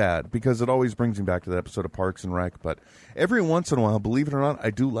this is sad because it always brings me back to the episode of Parks and Rec. But every once in a while, believe it or not,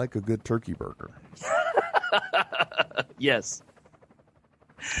 I do like a good turkey burger. Yes.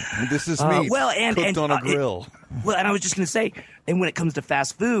 This is meat cooked on a grill. And I was just going to say, and when it comes to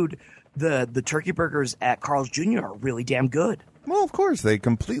fast food, the turkey burgers at Carl's Jr. are really damn good. Well, of course, they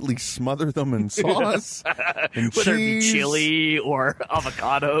completely smother them in sauce and whether cheese. it be chili or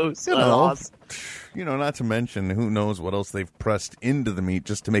avocados. Not to mention, who knows what else they've pressed into the meat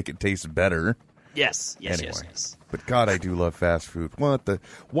just to make it taste better. Yes. Anyway, but God, I do love fast food.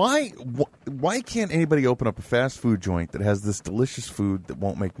 Why can't anybody open up a fast food joint that has this delicious food that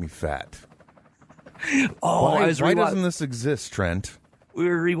won't make me fat? Why doesn't this exist, Trent? We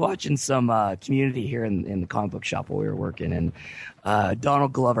were rewatching some Community here in the comic book shop while we were working, and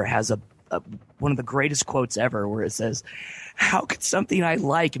Donald Glover has one of the greatest quotes ever, where it says, "How could something I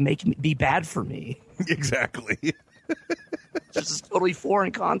like make me be bad for me?" Exactly. Just a totally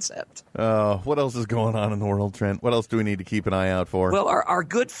foreign concept. What else is going on in the world, Trent? What else do we need to keep an eye out for? Well, our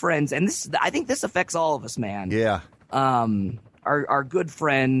good friends, and I think this affects all of us, man. Yeah. Our good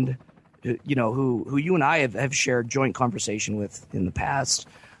friend, who you and I have shared joint conversation with in the past,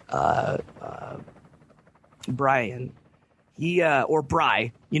 Brian. He or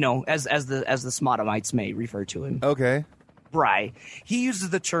Bry, as the Smodomites may refer to him. Okay. Bry. He uses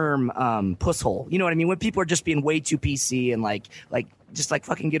the term pusshole. You know what I mean? When people are just being way too PC and like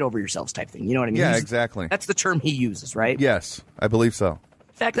fucking get over yourselves type thing. You know what I mean? Yeah, exactly. That's the term he uses, right? Yes, I believe so.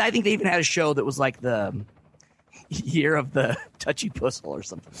 In fact, I think they even had a show that was like the year of the touchy pusshole or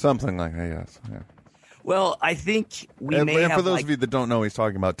something. Something like that, yes. Yeah. Well, I think we and, may and have, for those of you that don't know what he's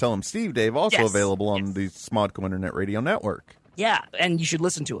talking about, tell him Steve Dave, also available on the SModCo Internet Radio Network. Yeah, and you should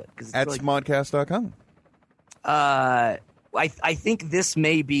listen to it. At really smodcast.com. I think this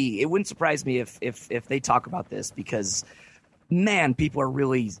may be, it wouldn't surprise me if they talk about this because, man, people are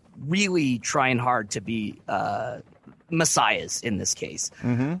really, really trying hard to be messiahs in this case.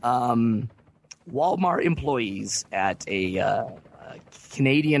 Mm-hmm. Walmart employees at a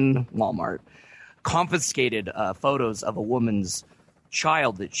Canadian Walmart confiscated photos of a woman's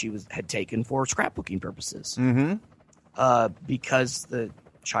child that she had taken for scrapbooking purposes because the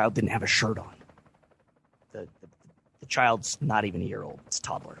child didn't have a shirt on. The child's not even a year old. It's a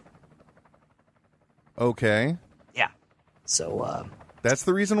toddler. Okay. Yeah. So that's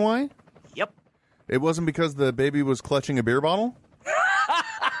the reason why? Yep. It wasn't because the baby was clutching a beer bottle?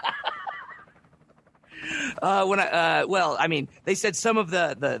 Well, I mean, they said some of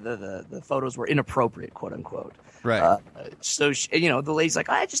the photos were inappropriate, quote unquote. Right. So the lady's like,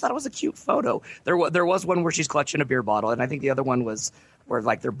 I just thought it was a cute photo. There was one where she's clutching a beer bottle, and I think the other one was where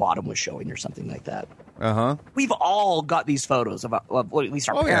like their bottom was showing or something like that. We've all got these photos of well, at least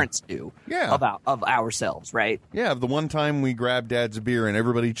our parents do. Yeah. Of ourselves, right? Yeah. The one time we grabbed Dad's beer and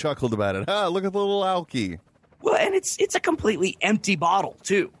everybody chuckled about it. Ah, look at the little alky. Well, and it's a completely empty bottle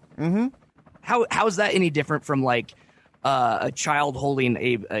too. Mm-hmm. How is that any different from like a child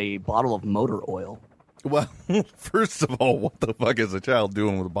holding a bottle of motor oil? Well, first of all, what the fuck is a child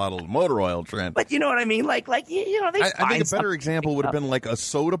doing with a bottle of motor oil, Trent? But you know what I mean? Like I think a better example would have been like a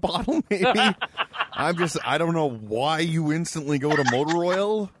soda bottle, maybe. I don't know why you instantly go to motor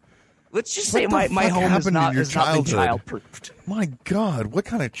oil. Let's just say my home is not child-proofed. My God, what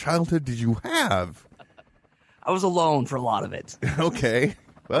kind of childhood did you have? I was alone for a lot of it. Okay.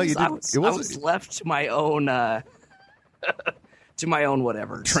 Well, I was left to my own to my own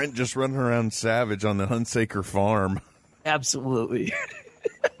whatever. Trent just running around savage on the Hunsaker farm. Absolutely.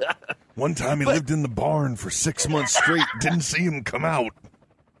 One time he lived in the barn for 6 months straight. Didn't see him come out.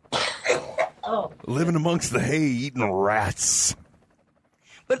 Living amongst the hay, eating rats.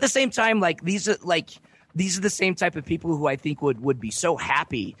 But at the same time, these are the same type of people who I think would be so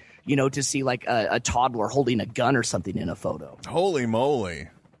happy, to see like a toddler holding a gun or something in a photo. Holy moly.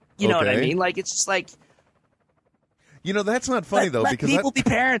 You know what I mean? Like, it's just like... that's not funny, though, because... Let people be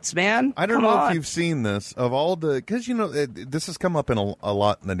parents, man. I don't know if you've seen this, of all the... Because, this has come up in a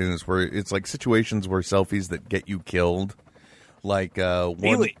lot in the news, where it's like situations where selfies that get you killed. Like,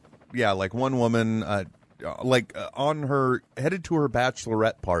 really? Yeah, like one woman, on her... Headed to her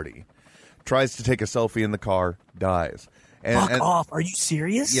bachelorette party, tries to take a selfie in the car, dies. Fuck off. Are you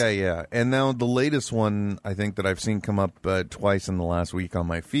serious? Yeah. And now the latest one, I think, that I've seen come up twice in the last week on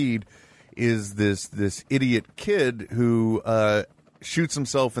my feed is this idiot kid who shoots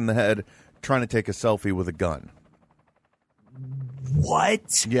himself in the head trying to take a selfie with a gun.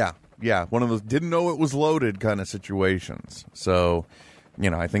 What? Yeah. One of those didn't know it was loaded kind of situations. So,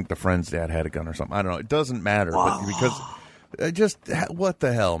 I think the friend's dad had a gun or something. I don't know. It doesn't matter. But because... Just what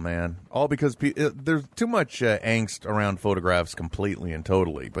the hell, man? All because there's too much angst around photographs completely and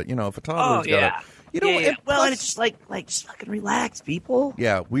totally. But, if a toddler's got a... Well, and it's just like just fucking relax, people.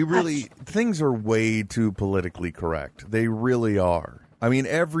 Yeah, things are way too politically correct. They really are. I mean,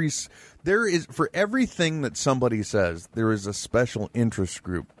 for everything that somebody says, there is a special interest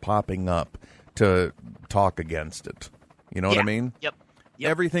group popping up to talk against it. You know what I mean? Yep.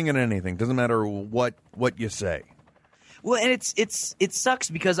 Everything and anything. Doesn't matter what you say. Well, and it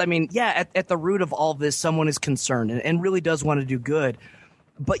sucks because, I mean, at the root of all this, someone is concerned and really does want to do good,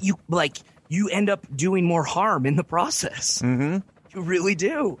 but you end up doing more harm in the process. Mm-hmm. You really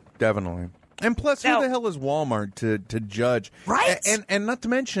do. Definitely. And plus, who the hell is Walmart to judge? Right. And not to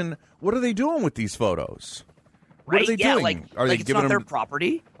mention, what are they doing with these photos? What right? are they doing? Are they it's giving not their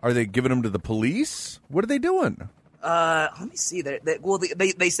property? Are they giving them to the police? What are they doing? Let me see.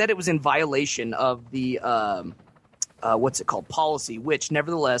 They said it was in violation of the... what's it called? Policy, which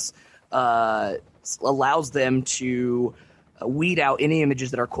nevertheless allows them to weed out any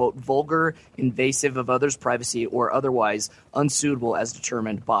images that are, quote, vulgar, invasive of others' privacy, or otherwise unsuitable as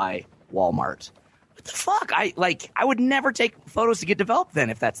determined by Walmart. What the fuck? I would never take photos to get developed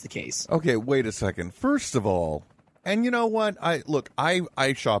then if that's the case. Okay, wait a second. First of all, and you know what? I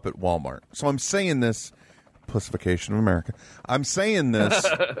shop at Walmart, so I'm saying this. Pussification of America. I'm saying this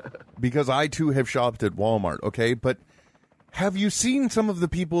because I too have shopped at Walmart, okay? But have you seen some of the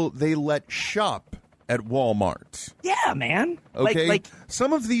people they let shop at Walmart? Yeah, man. Okay?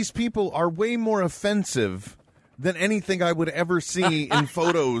 Some of these people are way more offensive than anything I would ever see in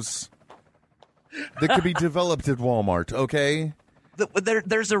photos that could be developed at Walmart, okay?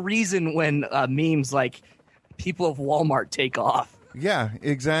 There's a reason when memes like people of Walmart take off. Yeah,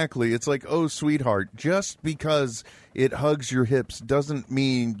 exactly. It's like, oh, sweetheart, just because it hugs your hips doesn't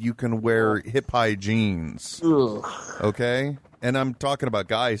mean you can wear hip-high jeans. Ugh. Okay? And I'm talking about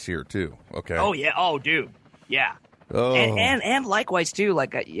guys here, too. Okay? Oh, yeah. Oh, dude. Yeah. Oh. And likewise, too.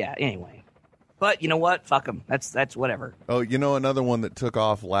 Yeah, anyway. But you know what? Fuck them. That's whatever. Oh, you know another one that took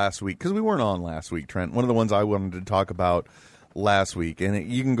off last week, because we weren't on last week, Trent. One of the ones I wanted to talk about last week.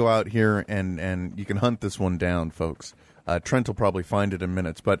 And you can go out here and you can hunt this one down, folks. Trent will probably find it in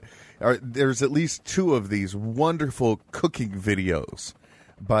minutes, but there's at least 2 of these wonderful cooking videos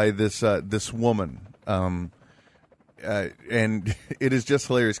by this woman, and it is just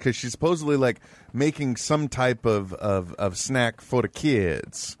hilarious because she's supposedly like making some type of snack for the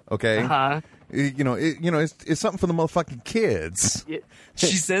kids. Okay, it's something for the motherfucking kids.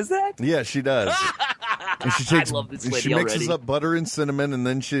 She says that? Yeah, she does. And I love this lady she mixes already. up butter and cinnamon, and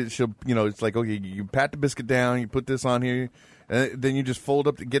then she'll it's like, okay, you pat the biscuit down, you put this on here, then you just fold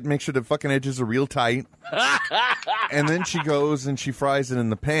up make sure the fucking edges are real tight, and then she goes and she fries it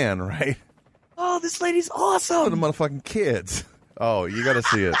in the pan, right? Oh, this lady's awesome. For the motherfucking kids. Oh, you got to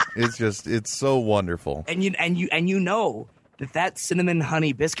see it. It's so wonderful. And you know that cinnamon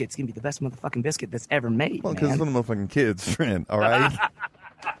honey biscuit's gonna be the best motherfucking biscuit that's ever made. Well, because it's for the motherfucking kids, friend. All right,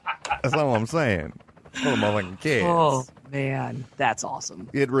 that's all I'm saying. For the motherfucking kids. Oh man, that's awesome.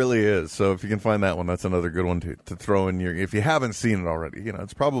 It really is. So if you can find that one, that's another good one to throw in your. If you haven't seen it already,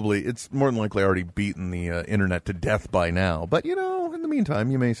 it's more than likely already beaten the internet to death by now. But in the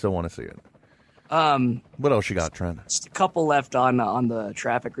meantime, you may still want to see it. What else you got, Trent? Just a couple left on the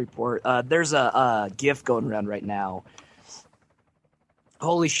traffic report. There's a GIF going around right now.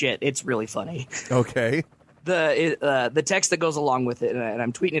 Holy shit, it's really funny. Okay. The text that goes along with it, and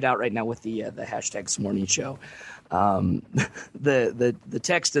I'm tweeting it out right now with the hashtag Smorning Show. The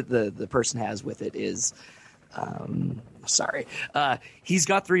text that the person has with it is, he's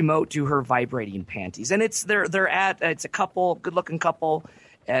got the remote to her vibrating panties, and it's a couple, good looking couple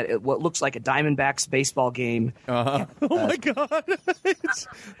at what looks like a Diamondbacks baseball game. Oh my god,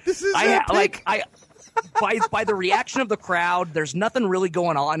 this is epic. By the reaction of the crowd, there's nothing really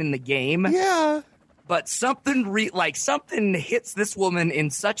going on in the game. Yeah. But something hits this woman in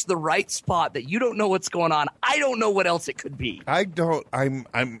such the right spot that you don't know what's going on. I don't know what else it could be.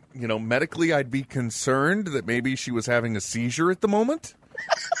 I'm medically I'd be concerned that maybe she was having a seizure at the moment.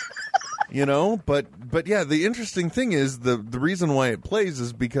 But yeah, the interesting thing is the reason why it plays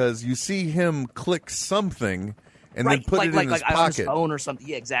is because you see him click something and then put it in his pocket. On his phone or something.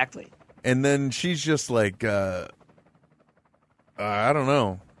 Yeah, exactly. And then she's just like, I don't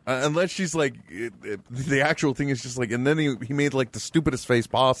know. Unless she's like, the actual thing is just like, and then he made like the stupidest face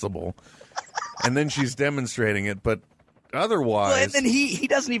possible. And then she's demonstrating it. But otherwise. Well, and then he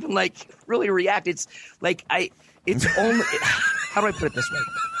doesn't even like really react. It's like, it's only, how do I put it this way?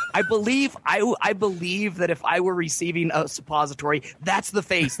 I believe that if I were receiving a suppository, that's the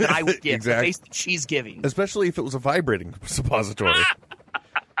face that I would give. Exactly. The face that she's giving. Especially if it was a vibrating suppository.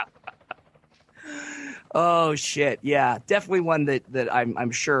 Oh shit! Yeah, definitely one that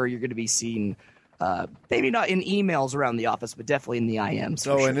I'm sure you're going to be seeing. Maybe not in emails around the office, but definitely in the IMs.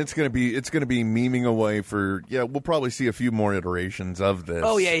 Oh, sure. And it's going to be memeing away for we'll probably see a few more iterations of this.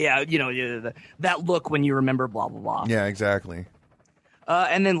 Oh yeah. That look when you remember blah blah blah. Yeah, exactly.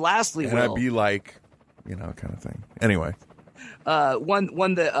 And then lastly, and I'd be like, kind of thing. Anyway,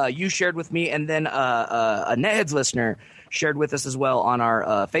 one that you shared with me, and then a Netheads listener shared with us as well on our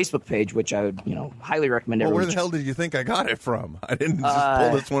Facebook page, which I would, highly recommend. Well, where the hell did you think I got it from? I didn't just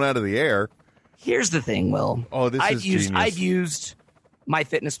pull this one out of the air. Here's the thing, Will. Oh, is genius. I've used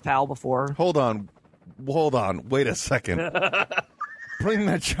MyFitnessPal before. Hold on. Wait a second. Bring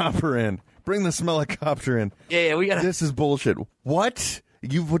that chopper in. Bring the smellicopter in. Yeah, we got. This is bullshit. What?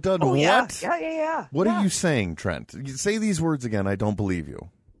 You've done what? Yeah. What are you saying, Trent? You say these words again. I don't believe you.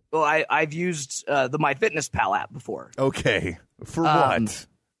 Well, I've used the MyFitnessPal app before. Okay, for what?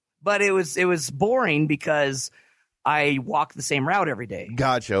 But it was boring because I walk the same route every day.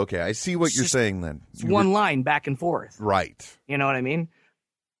 Gotcha. Okay, I see what you're saying. Then it's one line back and forth. Right. You know what I mean?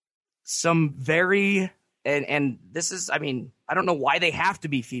 Some very and this is. I mean, I don't know why they have to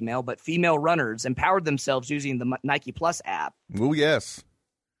be female, but female runners empowered themselves using the Nike Plus app. Oh yes,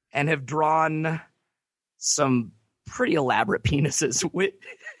 and have drawn some pretty elaborate penises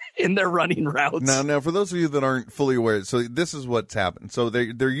in their running routes. Now, for those of you that aren't fully aware, so this is what's happened. So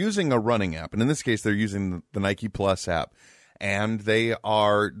they're using a running app, and in this case, they're using the Nike Plus app, and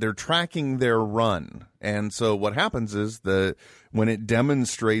they're tracking their run. And so what happens is when it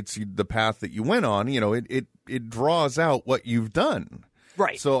demonstrates the path that you went on, it draws out what you've done.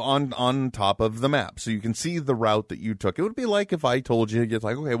 Right. So on top of the map. So you can see the route that you took. It would be like if I told you, it's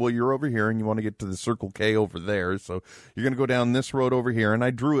like, okay, well, you're over here and you want to get to the Circle K over there. So you're going to go down this road over here. And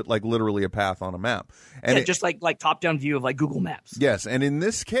I drew it like literally a path on a map. And just like top-down view of like Google Maps. Yes. And in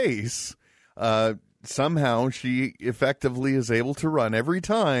this case, somehow she effectively is able to run every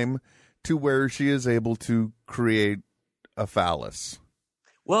time to where she is able to create a phallus.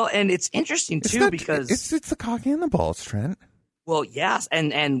 Well, and it's interesting too because it's the cock and the balls, Trent. Well, yes,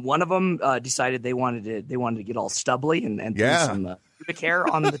 and one of them decided they wanted to get all stubbly and do some pubic hair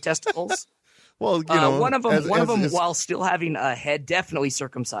on the testicles. Well, one of them while still having a head definitely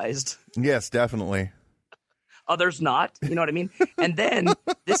circumcised. Yes, definitely. Others not, you know what I mean? And then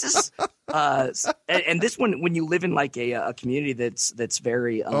this is and this one when you live in like a community that's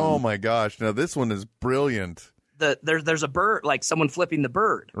very oh my gosh, now this one is brilliant. There's a bird, like someone flipping the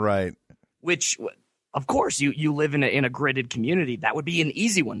bird, right? Which, of course, you live in a gridded community. That would be an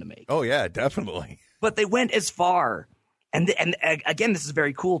easy one to make. Oh yeah, definitely. But they went as far, and again, this is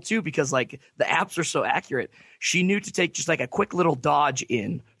very cool too because like the apps are so accurate. She knew to take just like a quick little dodge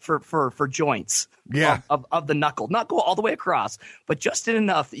in for joints. Yeah. Of the knuckle, not go all the way across, but just in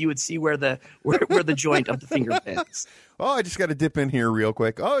enough that you would see where the joint of the finger bends. Oh, I just got to dip in here real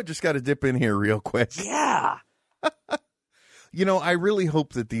quick. Oh, I just got to dip in here real quick. Yeah. I really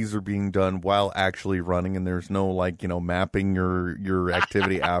hope that these are being done while actually running and there's no mapping your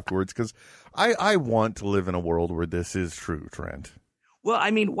activity afterwards because I want to live in a world where this is true, Trent. Well,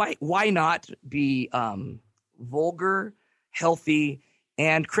 I mean, why not be vulgar, healthy,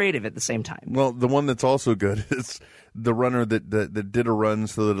 and creative at the same time? Well, the one that's also good is the runner that did a run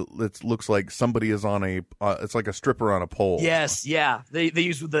so that it looks like somebody is on it's like a stripper on a pole. Yes, yeah. They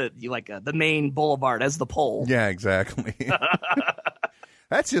use the main boulevard as the pole. Yeah, exactly.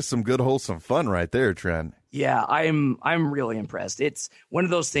 That's just some good wholesome fun right there, Trent. Yeah, I'm really impressed. It's one of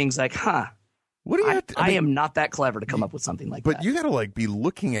those things like, what do you have to, I am not that clever to come up with something like that. But you got to be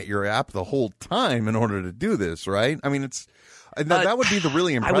looking at your app the whole time in order to do this, right? I mean, that would be the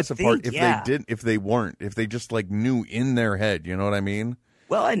really impressive part if they just knew in their head, you know what I mean?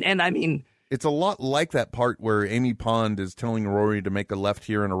 Well, and I mean, it's a lot like that part where Amy Pond is telling Rory to make a left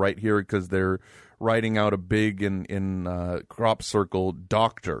here and a right here because they're writing out a big in crop circle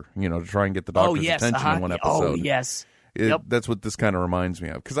doctor, to try and get the doctor's attention in one episode. Oh, yes. That's what this kind of reminds me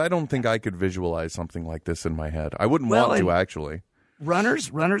of because I don't think I could visualize something like this in my head. I wouldn't want to, actually. Runners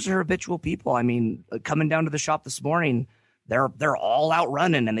are habitual people. I mean, coming down to the shop this morning, they're all out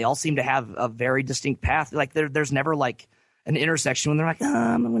running and they all seem to have a very distinct path. Like there's never like an intersection when they're like,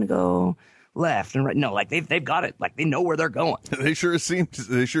 I'm going to go left and right. No, like they've got it. Like they know where they're going. They sure seem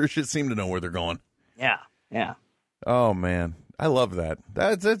to know where they're going. Yeah. Yeah. Oh man. I love that.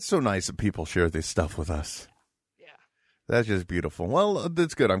 That's so nice that people share this stuff with us. Yeah. That's just beautiful. Well,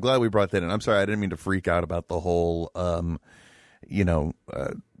 that's good. I'm glad we brought that in. I'm sorry. I didn't mean to freak out about the whole,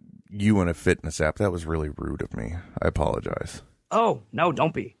 you in a fitness app. That was really rude of me. I apologize. Oh, no,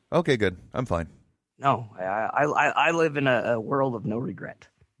 don't be. Okay, good. I'm fine. No, I live in a world of no regret.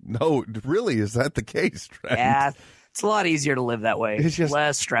 No, really? Is that the case, Trent? Yeah, it's a lot easier to live that way. It's just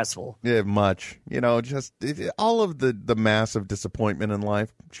less stressful. Yeah, much. All of the massive disappointment in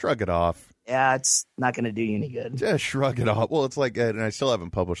life, shrug it off. Yeah, it's not going to do you any good. Just shrug it off. Well, it's like, and I still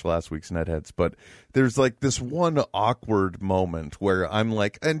haven't published last week's Netheads, but there's this one awkward moment where I'm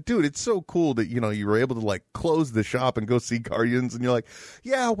like, and dude, it's so cool that, you were able to close the shop and go see Guardians. And you're like,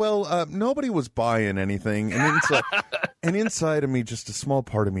 yeah, well, nobody was buying anything. And inside of me, just a small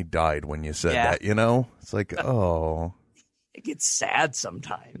part of me died when you said that, It's like, oh. It gets sad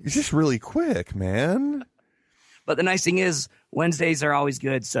sometimes. It's just really quick, man. But the nice thing is Wednesdays are always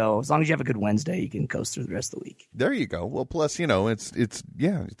good. So as long as you have a good Wednesday, you can coast through the rest of the week. There you go. Well, plus, it's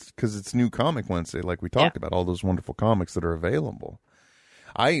because it's New Comic Wednesday, like we talked about, all those wonderful comics that are available.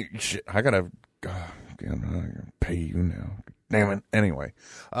 I gotta pay you now. Damn it. Anyway,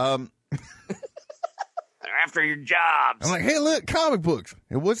 after your jobs. I'm like, hey, look, comic books.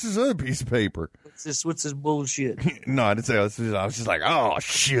 And what's this other piece of paper? What's this bullshit? No, I didn't say. I was just like, oh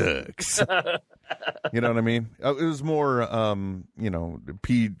shucks. You know what I mean? It was more, prime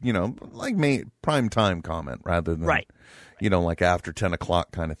time comment rather than, right. After 10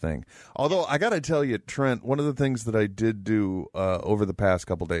 o'clock kind of thing. Although I got to tell you, Trent, one of the things that I did do over the past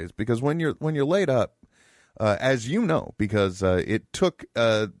couple days, because when you're laid up, as you know, because it took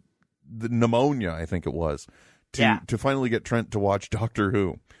the pneumonia, I think it was, to finally get Trent to watch Doctor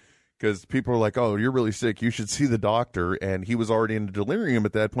Who. because people were like, "Oh, you're really sick. You should see the doctor." And he was already in delirium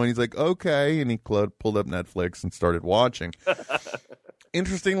at that point. He's like, "Okay," and he pulled up Netflix and started watching.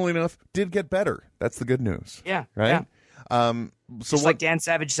 Interestingly enough, did get better. That's the good news. Yeah. Right. Yeah. Just like Dan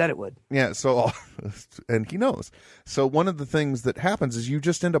Savage said it would. Yeah. So, and he knows. So one of the things that happens is you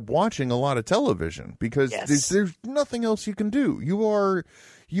just end up watching a lot of television because there's nothing else you can do. You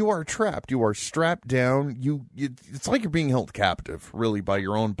are trapped. You are strapped down. It's like you're being held captive, really, by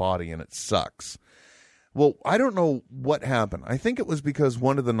your own body, and it sucks. Well, I don't know what happened. I think it was because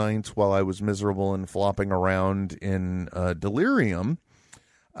one of the nights while I was miserable and flopping around in delirium,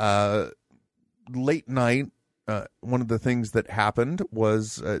 late night, one of the things that happened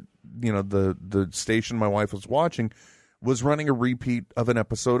was, the station my wife was watching was running a repeat of an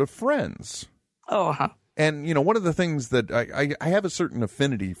episode of Friends. Oh, huh. And, one of the things that I have a certain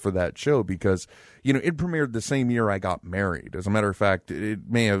affinity for that show because, it premiered the same year I got married. As a matter of fact, it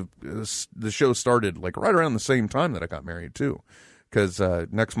may have, the show started like right around the same time that I got married too. Because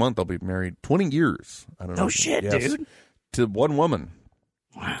next month I'll be married 20 years. I don't know. No shit, dude. To one woman.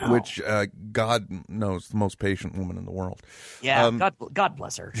 Wow. Which God knows, the most patient woman in the world. Yeah, God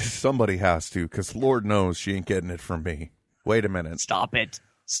bless her. Somebody has to, because Lord knows she ain't getting it from me. Wait a minute. Stop it.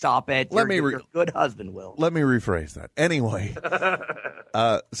 Your good husband will. Let me rephrase that. Anyway,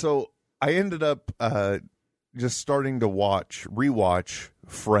 so I ended up just starting to rewatch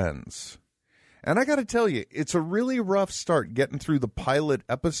Friends. And I got to tell you, it's a really rough start getting through the pilot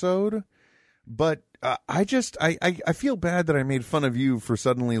episode. But I feel bad that I made fun of you for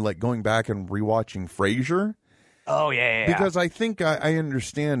suddenly like going back and rewatching Frasier. Oh yeah. Because I think I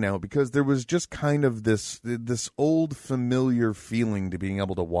understand now, because there was just kind of this old familiar feeling to being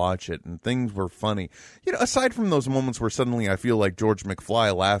able to watch it, and things were funny. Aside from those moments where suddenly I feel like George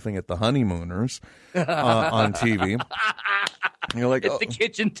McFly laughing at the honeymooners on TV. You're like, at the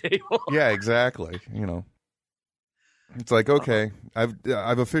kitchen table. Yeah, exactly. It's like, okay,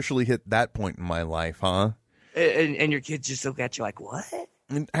 I've officially hit that point in my life, huh? And your kids just look at you like, what?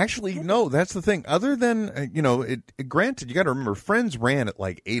 And actually, no, that's the thing. Other than, granted, you got to remember, Friends ran at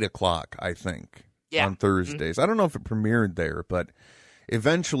like 8 o'clock, I think, on Thursdays. I don't know if it premiered there, but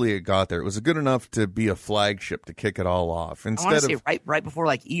eventually it got there. It was good enough to be a flagship to kick it all off. I want to say right before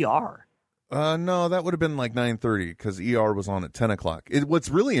like ER. No, that would have been like 9:30 because ER was on at 10 o'clock. What's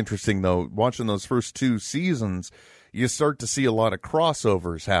really interesting, though, watching those first 2 seasons, you start to see a lot of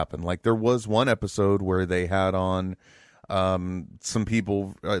crossovers happen. Like there was one episode where they had on some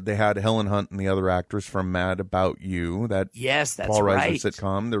people. They had Helen Hunt and the other actress from Mad About You. That's Paul Reiser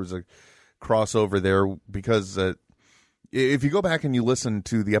sitcom. There was a crossover there because if you go back and you listen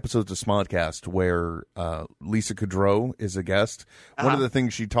to the episodes of SModCast where Lisa Kudrow is a guest, one of the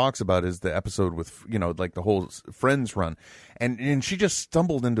things she talks about is the episode with, like the whole Friends run. And she just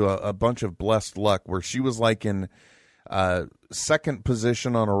stumbled into a bunch of blessed luck where she was like in second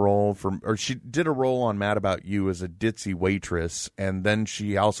position on a role or she did a role on Mad About You as a ditzy waitress, and then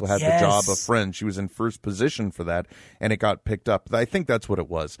she also had the job of Friends. She was in first position for that, and it got picked up. I think that's what it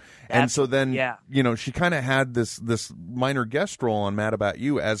was. And so then, she kind of had this minor guest role on Mad About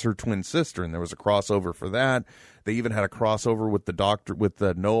You as her twin sister, and there was a crossover for that. They even had a crossover with the doctor, with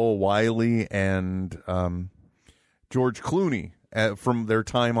Noel Wiley and George Clooney from their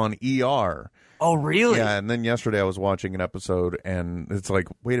time on ER. Oh, really? Yeah, and then yesterday I was watching an episode, and it's like,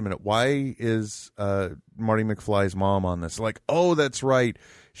 wait a minute, why is Marty McFly's mom on this? Like, oh, that's right,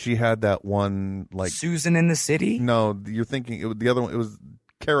 she had that one, like... Susan in the City? No, you're thinking, the other one, it was,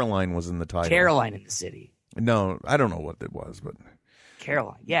 Caroline was in the title. Caroline in the City. No, I don't know what it was, but...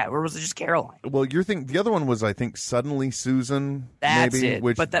 Caroline, yeah, or was it just Caroline? Well, you're thinking, the other one was, I think, Suddenly Susan, that's maybe. It.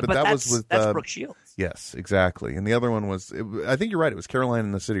 Which, but that was with... That's Brooke Shields. Yes, exactly. And the other one was, I think you're right, it was Caroline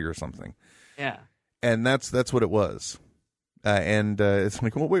in the City or something. Yeah. And that's what it was. It's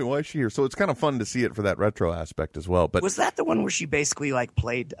like, well, wait, why is she here? So it's kind of fun to see it for that retro aspect as well. But was that the one where she basically like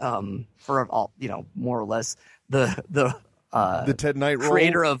played for all, more or less the Ted Knight role?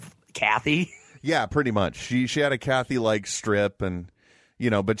 Creator of Kathy? Yeah, pretty much. She had a Kathy-like strip, and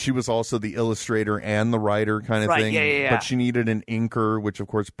but she was also the illustrator and the writer kind of thing. Yeah. But she needed an inker, which of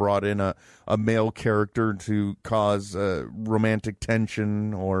course brought in a male character to cause romantic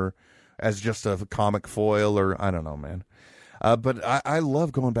tension or as just a comic foil, or I don't know, man. But I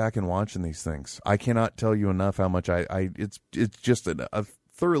love going back and watching these things. I cannot tell you enough how much it's just a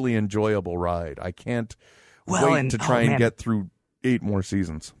thoroughly enjoyable ride. I can't wait to try and get through 8 more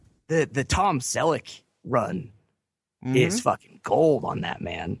seasons. The Tom Selleck run is fucking gold on that,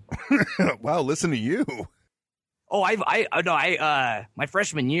 man. Wow, listen to you. Oh, my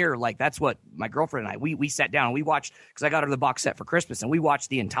freshman year, like that's what my girlfriend and I, we sat down and we watched, because I got her the box set for Christmas, and we watched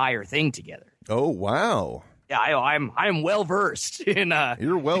the entire thing together. Oh, wow. Yeah, I'm well versed in.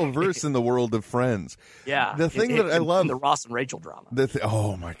 You're well versed in the world of Friends. Yeah, the thing that I love, the Ross and Rachel drama.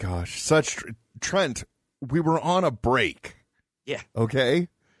 Oh my gosh, Trent. We were on a break. Yeah. Okay.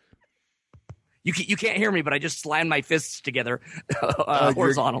 You can't hear me, but I just slammed my fists together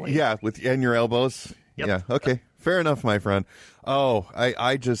horizontally. Yeah, and your elbows. Yep. Yeah. Okay. Fair enough, my friend. Oh,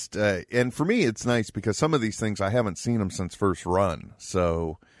 I just and for me it's nice because some of these things I haven't seen them since first run.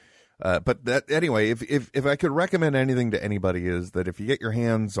 So. But that anyway, if I could recommend anything to anybody is that if you get your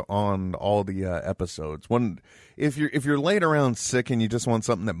hands on all the episodes, if you're laying around sick and you just want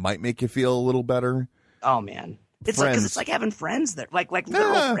something that might make you feel a little better. Oh man, it's like having friends that like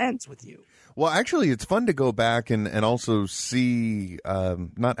literal friends with you. Well, actually, it's fun to go back and also see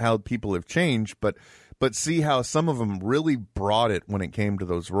not how people have changed, but see how some of them really brought it when it came to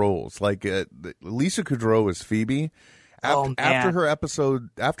those roles. Like Lisa Kudrow as Phoebe. After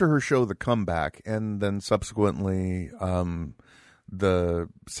her show, The Comeback, and then subsequently the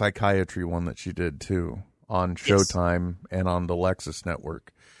psychiatry one that she did too on Showtime and on the Lexus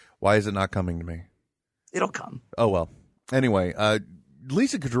Network. Why is it not coming to me? It'll come. Oh, well. Anyway,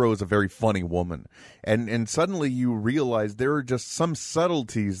 Lisa Kudrow is a very funny woman, and suddenly you realize there are just some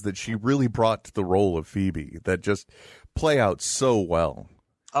subtleties that she really brought to the role of Phoebe that just play out so well.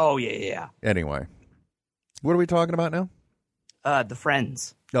 Oh, yeah. Anyway. What are we talking about now? The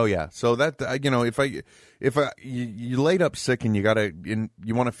Friends. Oh yeah. So that if you laid up sick and you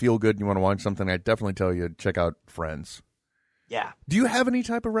want to feel good and you want to watch something, I'd definitely tell you check out Friends. Yeah. Do you have any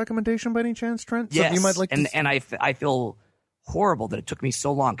type of recommendation by any chance, Trent? Yes. You might like and I feel horrible that it took me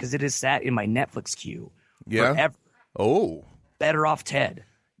so long because it has sat in my Netflix queue forever. Oh. Better Off Ted.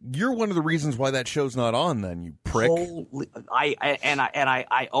 You're one of the reasons why that show's not on. Then you prick.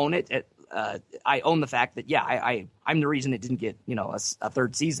 I own it. I own the fact that I'm the reason it didn't get a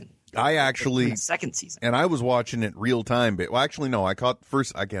third season. I actually second season, and I was watching it real time. But well, actually, no, I caught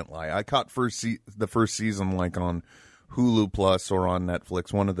first. I can't lie. I caught the first season like on Hulu Plus or on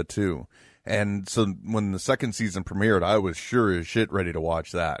Netflix, one of the two. And so when the second season premiered, I was sure as shit ready to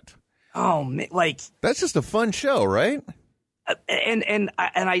watch that. Oh, man, like that's just a fun show, right? And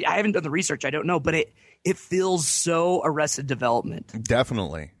I haven't done the research. I don't know, but it feels so Arrested Development.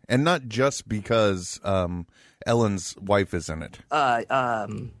 Definitely. And not just because Ellen's wife is in it.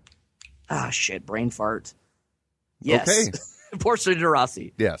 Brain fart. Yes. Okay. Portia de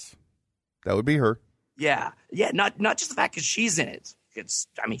Rossi. Yes. That would be her. Yeah. Yeah, not just the fact that she's in it.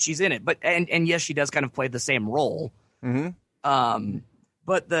 She's in it, but and yes, she does kind of play the same role. Mm-hmm.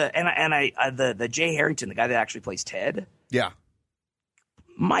 But the Jay Harrington, the guy that actually plays Ted. Yeah.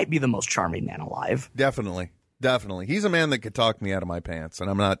 Might be the most charming man alive. Definitely. He's a man that could talk me out of my pants, and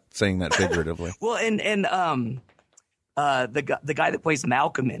I'm not saying that figuratively. Well, and the guy that plays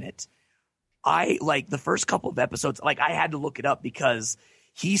Malcolm in it, I like the first couple of episodes, like I had to look it up because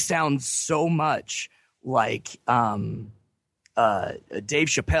he sounds so much like Dave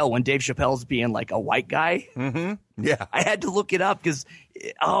Chappelle when Dave Chappelle's being like a white guy. Mm-hmm. Yeah. I had to look it up because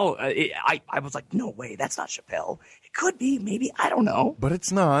I was like, no way, that's not Chappelle. It could be, maybe, I don't know. But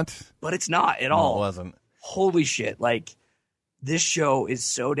it's not. But it's not at all. No, it wasn't. Holy shit. Like, this show is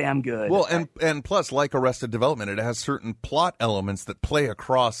so damn good. Well, and plus, like Arrested Development, it has certain plot elements that play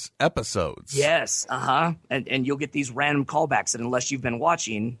across episodes. Yes, and you'll get these random callbacks that unless you've been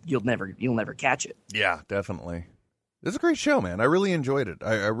watching, you'll never catch it. Yeah, definitely. It's a great show, man. I really enjoyed it.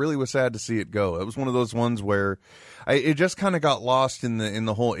 I really was sad to see it go. It was one of those ones where it just kind of got lost in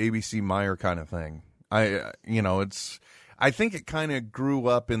the whole ABC Meyer kind of thing. I think it kind of grew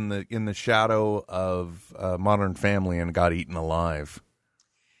up in the shadow of Modern Family and got eaten alive.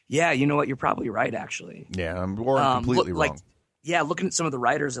 Yeah, you know what? You're probably right, actually. Yeah, I'm completely wrong. Looking at some of the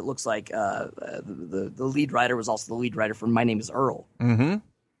writers, it looks like the lead writer was also the lead writer for My Name Is Earl. Mm-hmm.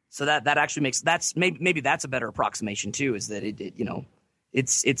 So that actually makes maybe that's a better approximation too. Is that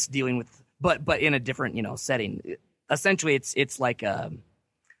it's dealing with but in a different setting. Essentially, it's like a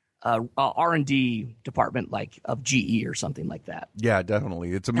R&D department like of GE or something like that. Yeah,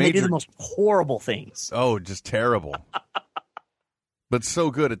 definitely. It's a major. They do the most horrible things. Oh, just terrible. But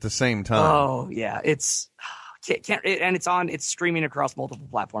so good at the same time. Oh yeah, it's. It's streaming across multiple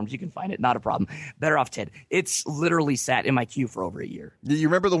platforms. You can find it, not a problem. Better Off Ted. It's literally sat in my queue for over a year. You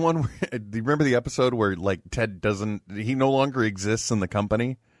remember the one? Do you remember the episode where like Ted he no longer exists in the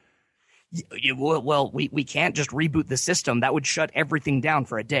company? Well, we can't just reboot the system. That would shut everything down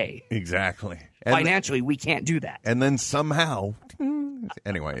for a day. Exactly. Financially, we can't do that. And then somehow,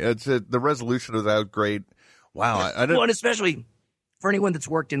 anyway, the resolution of that was great. Wow. I didn't... Well, and especially for anyone that's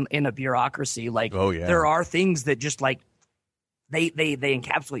worked in a bureaucracy, like, there are things that just like they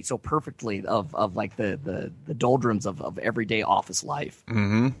encapsulate so perfectly of like the doldrums of everyday office life.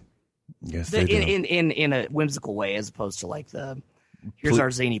 Mm-hmm. Yes, they do. In a whimsical way, as opposed to like here's our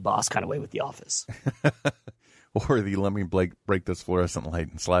zany boss kind of way with The Office. Or the let me break this fluorescent light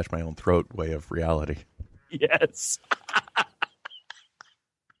and slash my own throat way of reality. Yes.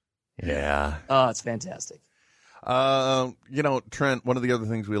 Yeah. Oh, it's fantastic. Trent, one of the other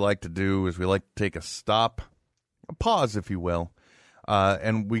things we like to do is we like to take a pause, if you will.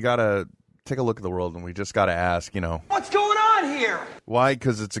 And we got to take a look at the world, and we just got to ask, what's going on here? Why?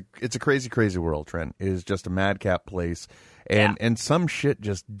 Because it's a crazy, crazy world, Trent. It is just a madcap place. And some shit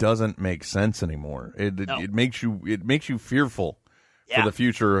just doesn't make sense anymore. It makes you fearful for the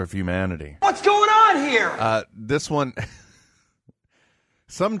future of humanity. What's going on here? This one,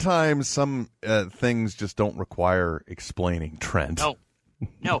 sometimes some things just don't require explaining, Trent.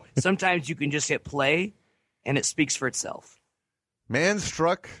 No. Sometimes you can just hit play, and it speaks for itself. Man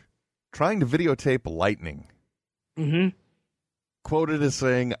struck trying to videotape lightning. Mm-hmm. Quoted as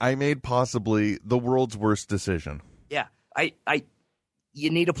saying, "I made possibly the world's worst decision." Yeah. You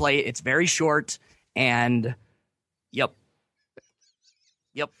need to play it. It's very short, and yep.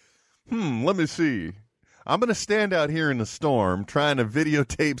 Let me see. I'm going to stand out here in the storm trying to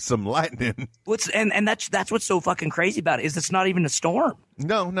videotape some lightning. And that's what's so fucking crazy about it, is it's not even a storm.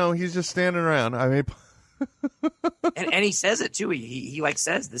 No, he's just standing around. I mean, and he says it too. He like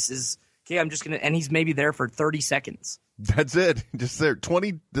says, "This is okay. I'm just gonna," and he's maybe there for 30 seconds. That's it. Just there,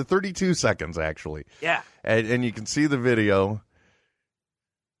 20 to 32 seconds actually. Yeah. And you can see the video.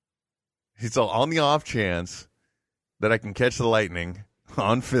 He's on the off chance that I can catch the lightning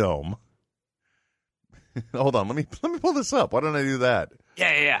on film. Hold on, let me pull this up. Why don't I do that?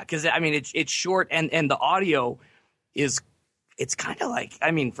 Yeah. Because I mean, it's short, and the audio is, it's kind of like,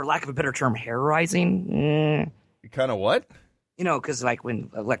 I mean, for lack of a better term, hair rising. Kind of what? Because like when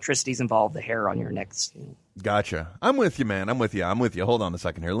electricity's involved, the hair on your neck's. Gotcha. I'm with you, man. I'm with you. Hold on a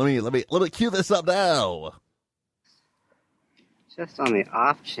second here. Let me cue this up now. Just on the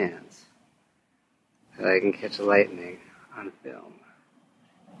off chance that I can catch lightning on film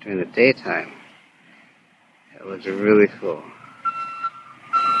during the daytime, it looks really cool.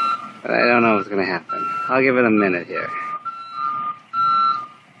 But I don't know what's going to happen. I'll give it a minute here.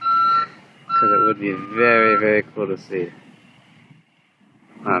 Because it would be very, very cool to see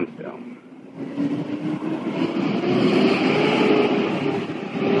on film.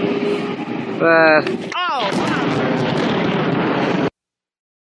 But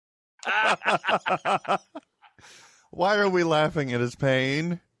why are we laughing at his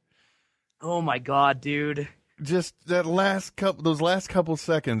pain? Oh my god, dude! Just those last couple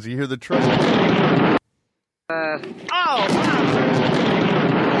seconds, you hear the truck.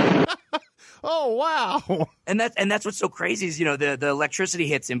 Oh wow! And that's what's so crazy is the electricity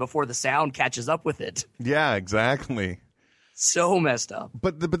hits him before the sound catches up with it. Yeah, exactly. So messed up.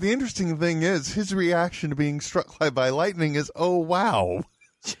 But the interesting thing is his reaction to being struck by lightning is, oh wow.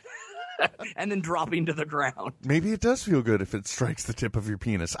 And then dropping to the ground. Maybe it does feel good if it strikes the tip of your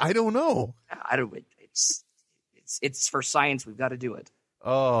penis. I don't know. It's for science. We've got to do it.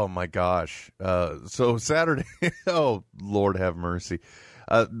 Oh my gosh. So Saturday. Oh Lord have mercy.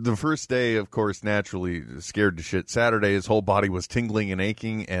 The first day, of course, naturally scared to shit. Saturday, his whole body was tingling and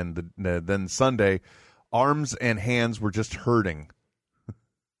aching, and then Sunday, arms and hands were just hurting.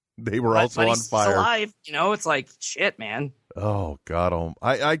 They were also on fire. He's alive. It's like shit, man. Oh God!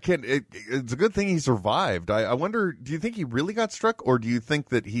 I can't. It's a good thing he survived. I wonder. Do you think he really got struck, or do you think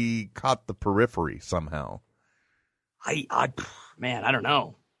that he caught the periphery somehow? Man, I don't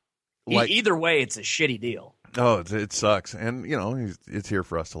know. Either way, it's a shitty deal. Oh, it sucks, and it's here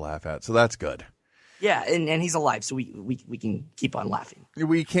for us to laugh at, so that's good. Yeah, and he's alive, so we can keep on laughing.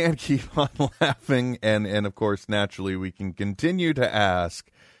 We can keep on laughing, and of course, naturally, we can continue to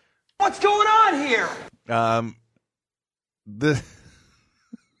ask, what's going on here? I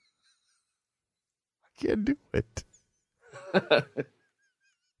can't do it.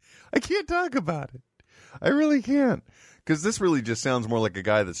 I can't talk about it. I really can't, because this really just sounds more like a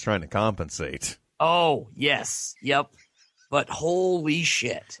guy that's trying to compensate. Oh, yes. Yep. But holy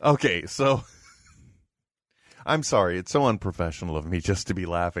shit. Okay, so I'm sorry. It's so unprofessional of me just to be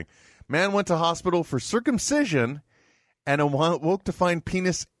laughing. Man went to hospital for circumcision and awoke to find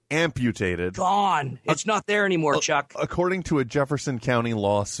penis amputated. Gone. It's not there anymore, Chuck. According to a Jefferson County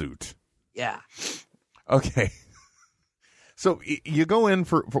lawsuit. Yeah. Okay. So you go in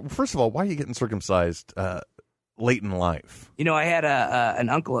for first of all, why are you getting circumcised late in life. You know, I had an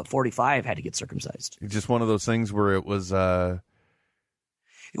uncle at 45 had to get circumcised. It's just one of those things where it was. Well,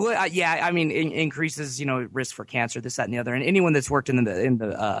 yeah, I mean, increases, risk for cancer, this, that, and the other. And anyone that's worked in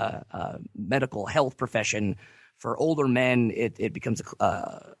the medical health profession, for older men, it becomes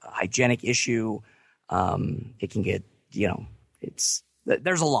a hygienic issue. It can get,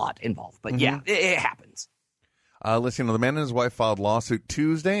 there's a lot involved. But yeah, it happens. Listen, the man and his wife filed lawsuit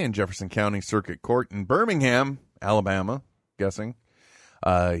Tuesday in Jefferson County Circuit Court in Birmingham, Alabama, guessing.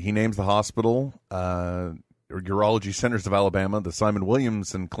 He names the hospital, Urology Centers of Alabama, the Simon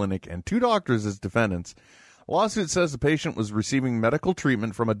Williamson Clinic, and 2 doctors as defendants. Lawsuit says the patient was receiving medical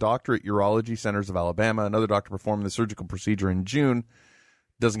treatment from a doctor at Urology Centers of Alabama. Another doctor performed the surgical procedure in June.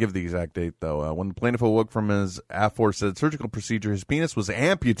 Doesn't give the exact date, though. When the plaintiff awoke from his aforesaid surgical procedure, his penis was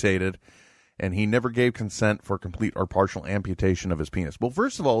amputated, and he never gave consent for complete or partial amputation of his penis. Well,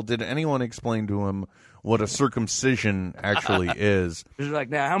 first of all, did anyone explain to him what a circumcision actually is? He's like,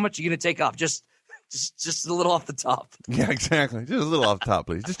 now, how much are you going to take off? Just a little off the top. Yeah, exactly. Just a little off the top,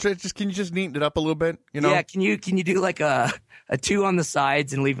 please. Just can you just neaten it up a little bit? Yeah. Can you do like a 2 on the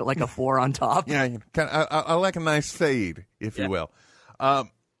sides and leave it like a 4 on top? Yeah. I like a nice fade, if you will.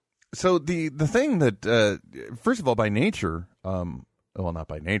 So the thing that first of all, by nature, well, not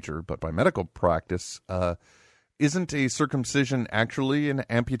by nature, but by medical practice, isn't a circumcision actually an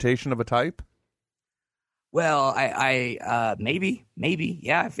amputation of a type? Well, I maybe,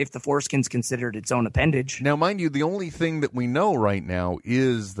 yeah, if the foreskin's considered its own appendage. Now, mind you, the only thing that we know right now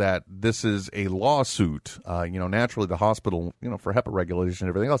is that this is a lawsuit. Naturally, the hospital, for HEPA regulation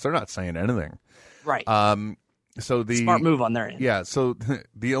and everything else, they're not saying anything. Right. So the smart move on their end. Yeah. So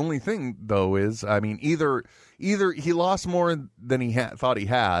the only thing, though, is, I mean, either he lost more than he thought he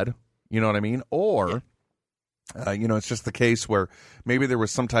had, you know what I mean, or. Yeah. It's just the case where maybe there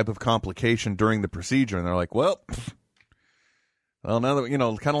was some type of complication during the procedure, and they're like, well, now that,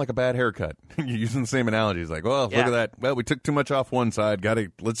 kind of like a bad haircut. You're using the same analogies. Like, well, look at that. Well, we took too much off one side.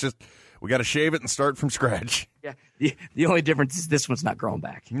 We got to shave it and start from scratch. Yeah. The only difference is this one's not growing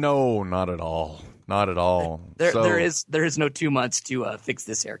back. No, not at all. Not at all. There is no 2 months to fix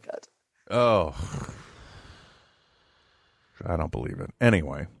this haircut. Oh, I don't believe it.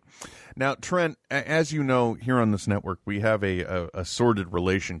 Anyway. Now, Trent, as you know, here on this network, we have a sordid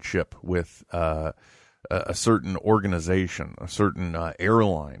relationship with a certain organization, a certain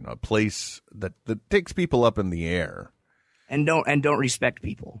airline, a place that takes people up in the air. And don't respect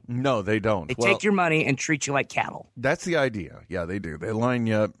people. No, they don't. They take your money and treat you like cattle. That's the idea. Yeah, they do. They line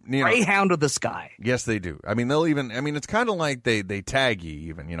you up. Greyhound of the sky. Yes, they do. I mean, it's kind of like they tag you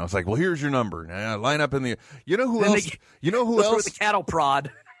even. It's like, well, here's your number. Line up in the. You know who else? You know who else? The cattle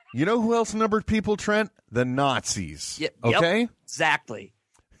prod. You know who else numbered people, Trent? The Nazis. Yep, okay? Exactly.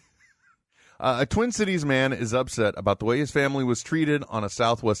 A Twin Cities man is upset about the way his family was treated on a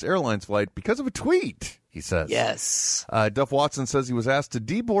Southwest Airlines flight because of a tweet, he says. Yes. Duff Watson says he was asked to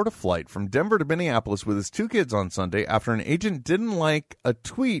deboard a flight from Denver to Minneapolis with his 2 kids on Sunday after an agent didn't like a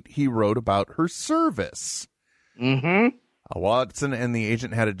tweet he wrote about her service. Mm-hmm. Watson and the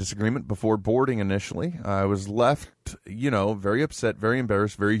agent had a disagreement before boarding initially. I was left, very upset, very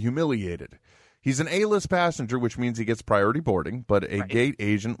embarrassed, very humiliated. He's an A-list passenger, which means he gets priority boarding, but a gate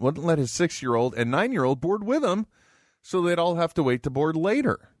agent wouldn't let his 6-year-old and 9-year-old board with him, so they'd all have to wait to board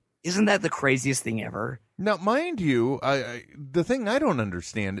later. Isn't that the craziest thing ever? Now, mind you, the thing I don't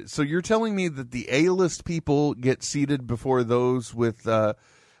understand, so you're telling me that the A-list people get seated before those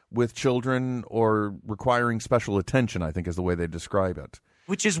with children or requiring special attention, I think is the way they describe it.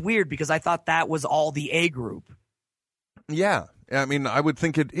 Which is weird because I thought that was all the A group. Yeah. I mean, I would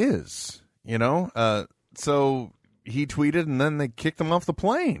think it is, So he tweeted and then they kicked him off the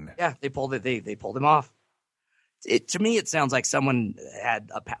plane. Yeah, they pulled it. They pulled him off. To me, it sounds like someone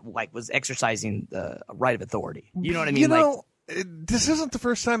was exercising the right of authority. You know what I mean? This isn't the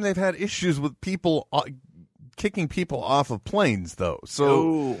first time they've had issues with people kicking people off of planes, though.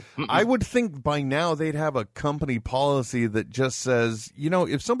 So I would think by now they'd have a company policy that just says,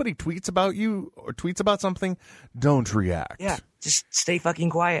 if somebody tweets about you or tweets about something, don't react. Yeah, just stay fucking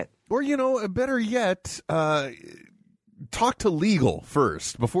quiet. Or, better yet, talk to legal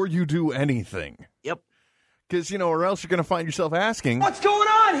first before you do anything. Yep. Because, or else you're going to find yourself asking, what's going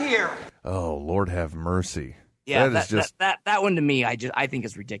on here? Oh, Lord have mercy. Yeah, that one to me, I think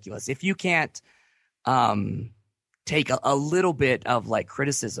is ridiculous. If you can't take a little bit of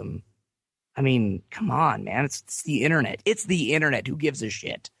criticism, I mean, come on, man. It's the internet. It's the internet. Who gives a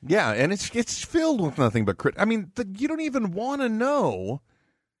shit? Yeah, and it's filled with nothing but you don't even want to know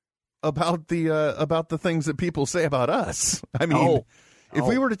about the things that people say about us. I mean, If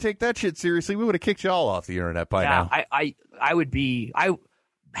we were to take that shit seriously, we would have kicked y'all off the internet by now. I would be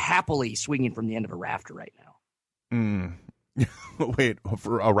happily swinging from the end of a rafter right now. Wait,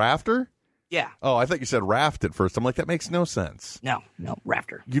 for a rafter? Yeah. Oh, I thought you said raft at first. I'm like, that makes no sense. No,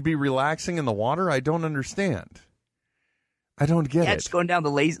 rafter. You'd be relaxing in the water? I don't understand. I don't get it. Yeah, just going down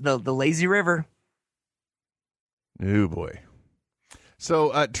the lazy river. Oh, boy.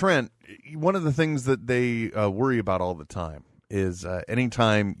 So, Trent, one of the things that they worry about all the time is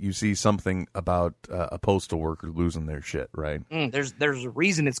anytime you see something about a postal worker losing their shit, right? There's a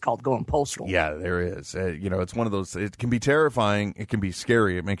reason it's called going postal. Yeah, there is. It's one of those, it can be terrifying. It can be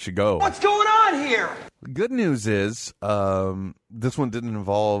scary. It makes you go. What's going on here? The good news is this one didn't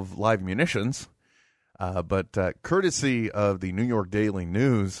involve live munitions, but courtesy of the New York Daily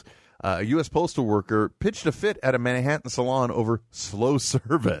News, a U.S. postal worker pitched a fit at a Manhattan salon over slow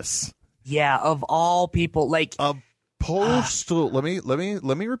service. Yeah, of all people, like postal. Let me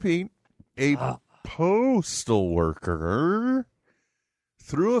repeat. A postal worker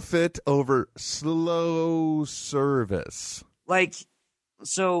threw a fit over slow service. Like,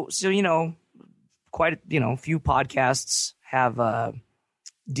 so quite a few podcasts have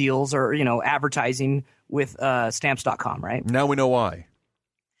deals or advertising with stamps.com, right? Now we know why.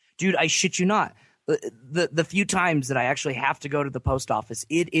 Dude, I shit you not. The few times that I actually have to go to the post office,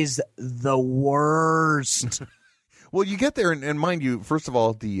 it is the worst. Well, you get there, and mind you, first of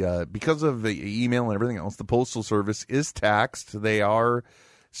all, the because of the email and everything else, the Postal Service is taxed. They are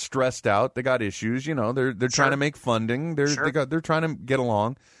stressed out. They got issues. They're trying to make funding. They're trying to get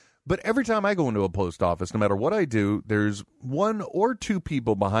along. But every time I go into a post office, no matter what I do, there's one or two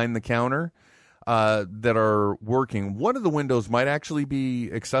people behind the counter that are working. One of the windows might actually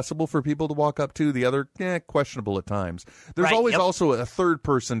be accessible for people to walk up to. The other, questionable at times. There's always also a third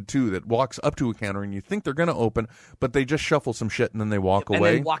person, too, that walks up to a counter and you think they're going to open, but they just shuffle some shit and then they walk away.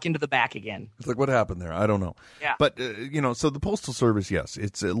 And then walk into the back again. It's like, what happened there? I don't know. Yeah. But, so the Postal Service, yes,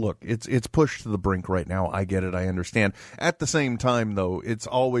 it's pushed to the brink right now. I get it. I understand. At the same time, though,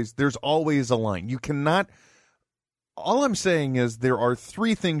 there's always a line. You cannot... All I'm saying is there are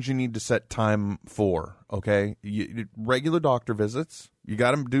three things you need to set time for, okay? Regular doctor visits, you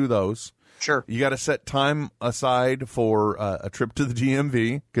got to do those. Sure. You got to set time aside for a trip to the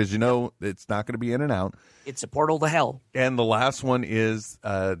DMV because it's not going to be in and out. It's a portal to hell. And the last one is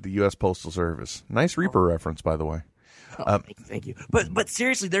the U.S. Postal Service. Nice Reaper reference, by the way. Thank you. But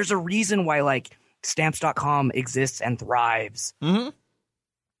seriously, there's a reason why like Stamps.com exists and thrives. Mm-hmm.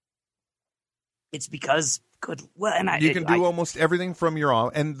 It's because... you can do almost everything from your own,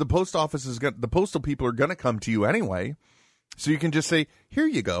 and the post office the postal people are going to come to you anyway, so you can just say, "Here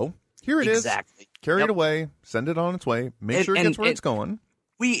you go, here it is, carry it away, send it on its way, make sure it gets where it's going."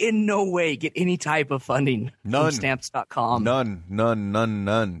 We in no way get any type of funding from Stamps.com.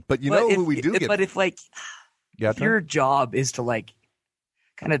 None. But who we do get? But if if your job is to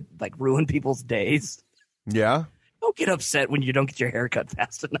kind of ruin people's days, yeah. Don't get upset when you don't get your hair cut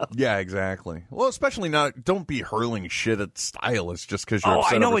fast enough. Yeah, exactly. Well, especially not. Don't be hurling shit at stylists just because you're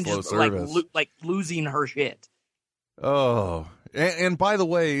upset over slow service. Losing her shit. Oh, and by the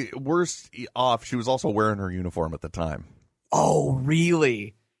way, worse off, she was also wearing her uniform at the time. Oh,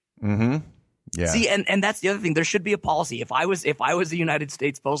 really? Mm-hmm. Yeah. See, and that's the other thing. There should be a policy. If I was the United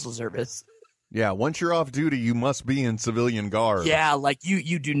States Postal Service. Yeah, once you're off duty, you must be in civilian garb. Yeah,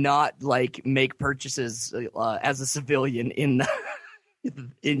 you do not make purchases as a civilian in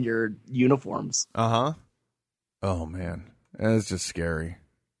your uniforms. Uh-huh. Oh man, that's just scary.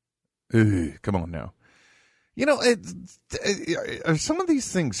 Ugh, come on now. Are some of these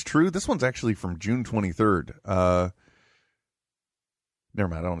things true? This one's actually from June 23rd. Never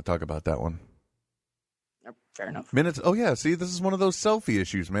mind, I don't want to talk about that one. Fair enough. Minutes. Oh yeah, see, this is one of those selfie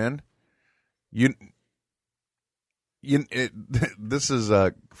issues, man. This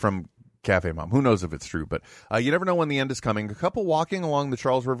is from Cafe Mom. Who knows if it's true, but you never know when the end is coming. A couple walking along the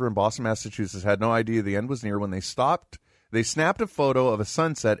Charles River in Boston, Massachusetts had no idea the end was near when they stopped. They snapped a photo of a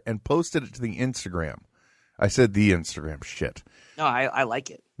sunset and posted it to the Instagram. I said the Instagram. Shit. No, I like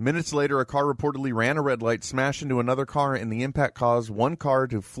it. Minutes later, a car reportedly ran a red light, smashed into another car, and the impact caused one car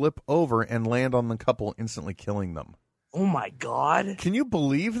to flip over and land on the couple, instantly killing them. Oh, my God. Can you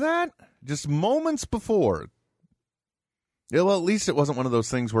believe that? Just moments before. Yeah, well, at least it wasn't one of those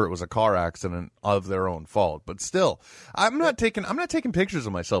things where it was a car accident of their own fault. But still, I'm not taking pictures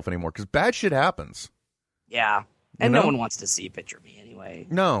of myself anymore because bad shit happens. Yeah. And no one wants to see a picture of me anyway.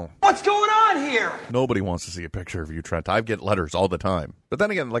 No. What's going on here? Nobody wants to see a picture of you, Trent. I get letters all the time. But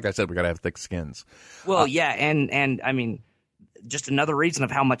then again, like I said, we got to have thick skins. Well, yeah, and I mean, just another reason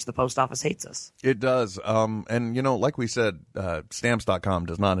of how much the post office hates us. It does. And, like we said, Stamps.com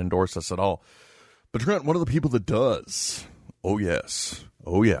does not endorse us at all. But Trent, one of the people that does. Oh, yes.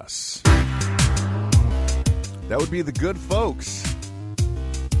 Oh, yes. That would be the good folks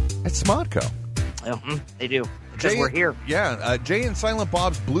at SModCo. They do. Because we're here. Yeah. Jay and Silent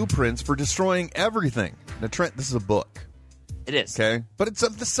Bob's Blueprints for Destroying Everything. Now, Trent, this is a book. It is. Okay. But it's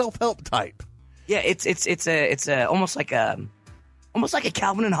of the self-help type. Yeah, it's almost like a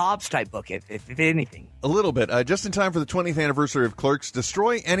Calvin and Hobbes type book, if anything. A little bit. Just in time for the 20th anniversary of Clerks,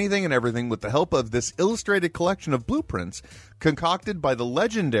 destroy anything and everything with the help of this illustrated collection of blueprints concocted by the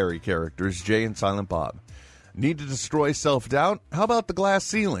legendary characters Jay and Silent Bob. Need to destroy self-doubt? How about the glass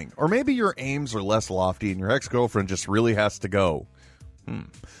ceiling? Or maybe your aims are less lofty and your ex-girlfriend just really has to go.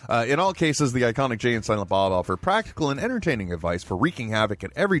 In all cases, the iconic Jay and Silent Bob offer practical and entertaining advice for wreaking havoc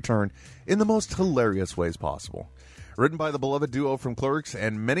at every turn in the most hilarious ways possible. Written by the beloved duo from Clerks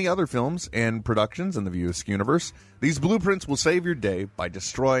and many other films and productions in the View universe, these blueprints will save your day by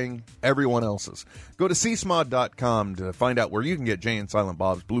destroying everyone else's. Go to SMod.com to find out where you can get Jay and Silent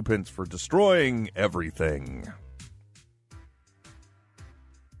Bob's blueprints for destroying everything.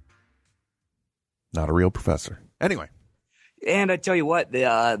 Not a real professor. Anyway. And I tell you what,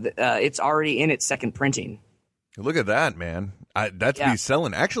 it's already in its second printing. Look at that, man. That's be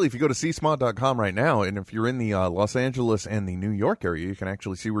selling. Actually, if you go to csmod.com right now, and if you're in the Los Angeles and the New York area, you can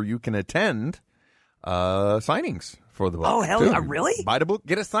actually see where you can attend signings for the book. Oh, hell yeah, really? Buy the book,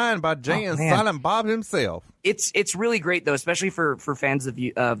 get it signed by Jay and Silent Bob himself. It's really great, though, especially for fans of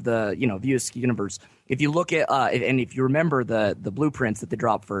the View universe. If you look at, and if you remember the blueprints that they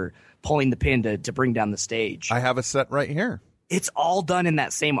dropped for pulling the pin to bring down the stage. I have a set right here. It's all done in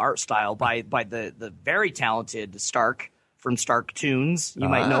that same art style by the very talented Stark from Stark Tunes. You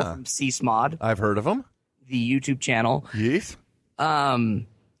might know from SMod. I've heard of him. The YouTube channel. Yes. It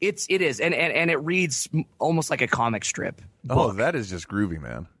is, and it reads almost like a comic strip book. Oh, that is just groovy,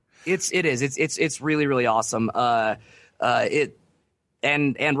 man. It's really, really awesome. And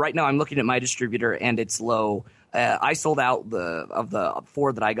right now I'm looking at my distributor and it's low. I sold out of the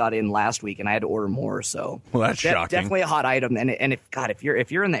 4 that I got in last week, and I had to order more. So, well, that's shocking. Definitely a hot item. And if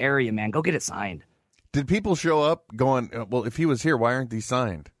you're in the area, man, go get it signed. Did people show up going, well, if he was here, why aren't these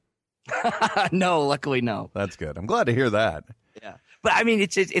signed? No, luckily no. That's good. I'm glad to hear that. Yeah, but I mean,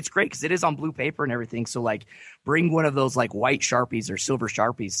 it's great because it is on blue paper and everything. So like, bring one of those like white Sharpies or silver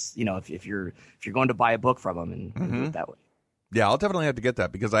Sharpies. If you're going to buy a book from them and do it that way. Yeah, I'll definitely have to get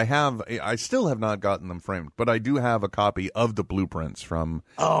that because I still have not gotten them framed, but I do have a copy of the blueprints from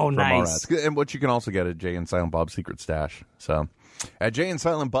nice. And what you can also get at Jay and Silent Bob's Secret Stash. So at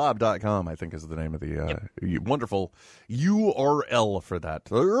jayandsilentbob.com, I think is the name of the wonderful URL for that.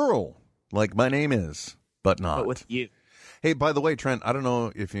 The URL, like my name is, but not. But with you. Hey, by the way, Trent, I don't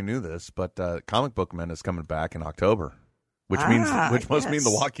know if you knew this, but Comic Book Men is coming back in October, which must mean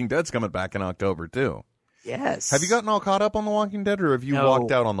The Walking Dead's coming back in October too. Yes. Have you gotten all caught up on The Walking Dead, or have you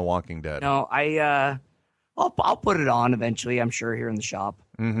walked out on The Walking Dead? No, I'll put it on eventually, I'm sure, here in the shop.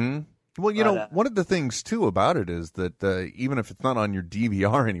 Mm-hmm. Well, one of the things, too, about it is that even if it's not on your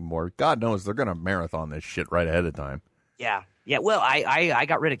DVR anymore, God knows they're going to marathon this shit right ahead of time. Yeah. Yeah, well, I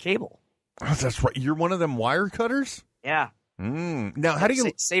got rid of cable. Oh, that's right. You're one of them wire cutters? Yeah. Now, how do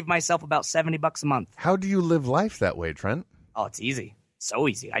you... Save myself about $70 a month. How do you live life that way, Trent? Oh, it's easy. So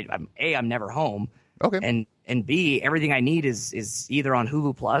easy. I'm never home. Okay. And B, everything I need is either on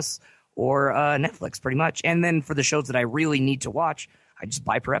Hulu Plus or Netflix, pretty much. And then for the shows that I really need to watch, I just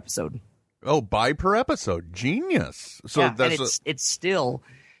buy per episode. Oh, buy per episode. Genius. So yeah, and it's still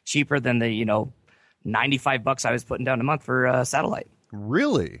cheaper than the, $95 I was putting down a month for satellite.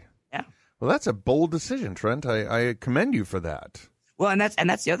 Really? Yeah. Well, that's a bold decision, Trent. I commend you for that. Well, and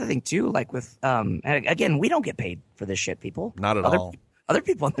that's the other thing too. Like with and again, we don't get paid for this shit, people. Not at all. Other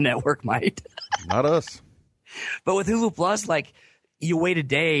people on the network might. Not us. But with Hulu Plus, like, you wait a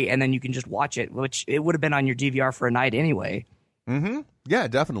day and then you can just watch it, which it would have been on your DVR for a night anyway. Mm-hmm. Yeah,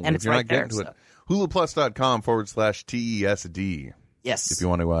 definitely. And if it's you're right not getting there, to it. HuluPlus.com/TESD. Yes. If you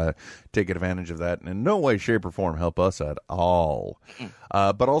want to take advantage of that and in no way, shape, or form help us at all.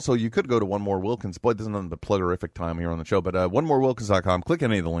 But also, you could go to One More Wilkins. Boy, this is nothing but pluggerific time here on the show. But OneMoreWilkins.com. Click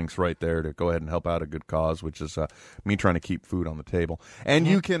any of the links right there to go ahead and help out a good cause, which is me trying to keep food on the table. And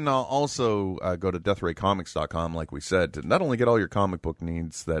you can also go to DeathRayComics.com, like we said, to not only get all your comic book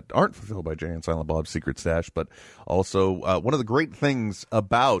needs that aren't fulfilled by Jay and Silent Bob's Secret Stash, but also one of the great things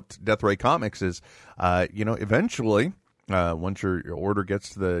about Death Ray Comics is, eventually... once your order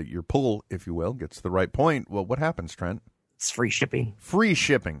gets to your pull, if you will, gets to the right point, well, what happens, Trent? It's free shipping. Free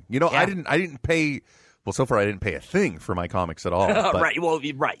shipping. I didn't pay Well, so far I didn't pay a thing for my comics at all. But, right. Well,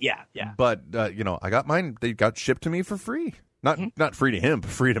 right. Yeah. Yeah. But, I got mine. They got shipped to me for free. Not free to him, but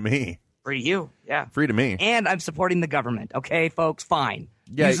free to me. Free to you. Yeah. Free to me. And I'm supporting the government. Okay, folks? Fine.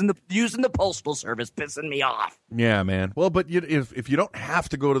 Yeah. Using the postal service pissing me off. Yeah, man. Well, but if you don't have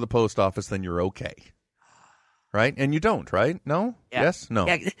to go to the post office, then you're okay. Right? And you don't, right? No? Yeah. Yes? No.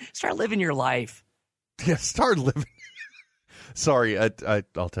 Yeah. Start living your life. Yeah, start living. Sorry,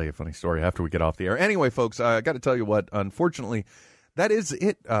 I'll tell you a funny story after we get off the air. Anyway, folks, I got to tell you what, unfortunately, that is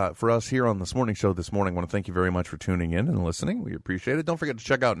it for us here on This Morning Show this morning. I want to thank you very much for tuning in and listening. We appreciate it. Don't forget to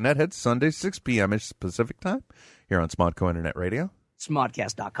check out Netheads Sunday, 6 p.m.-ish Pacific time here on SModCo Internet Radio.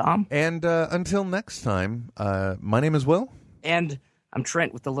 SModcast.com. And until next time, my name is Will. And I'm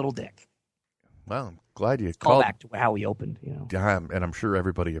Trent with the little dick. Well, I'm glad you Call called. back to how we opened, And I'm sure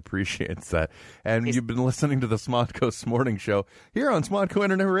everybody appreciates that. And you've been listening to the SModCo Morning Show here on SModCo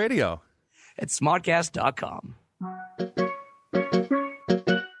Internet Radio. At SModcast.com.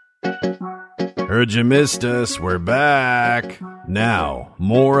 Heard you missed us. We're back. Now,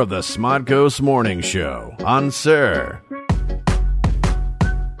 more of the SModCo Morning Show on Sir.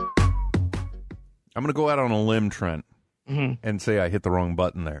 I'm going to go out on a limb, Trent, and say I hit the wrong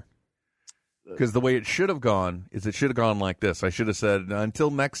button there. Because the way it should have gone is it should have gone like this. I should have said,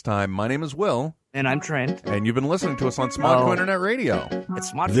 until next time, my name is Will. And I'm Trent. And you've been listening to us on SModCo Internet Radio.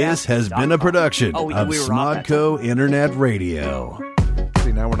 It's SModcast.com. This has been a production of SModCo Internet Radio.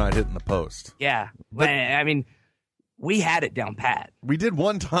 See, now we're not hitting the post. Yeah. But, I mean, we had it down pat. We did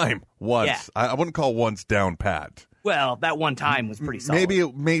one time. Once. Yeah. I wouldn't call once down pat. Well, that one time was pretty solid.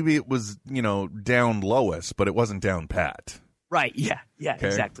 Maybe it was, down lowest, but it wasn't down pat. Right, yeah, okay.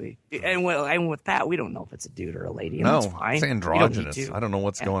 Exactly. And with Pat, we don't know if it's a dude or a lady. And no, that's fine. It's androgynous. I don't know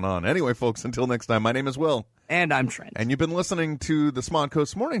what's going on. Anyway, folks, until next time, my name is Will. And I'm Trent. And you've been listening to the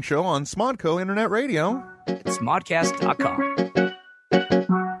SModCo Morning Show on SModCo Internet Radio. It's SModcast.com.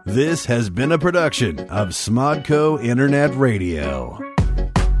 This has been a production of SModCo Internet Radio.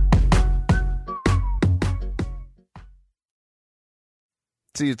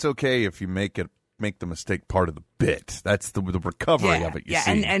 See, it's okay if you make the mistake part of the bit. That's the recovery of it. You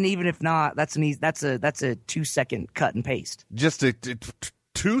see, and even if not, that's a 2-second cut and paste. Just a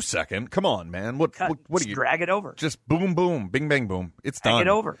 2 second. Come on, man. What do you drag it over? Just boom, boom, bing, bang, boom. It's done. Drag it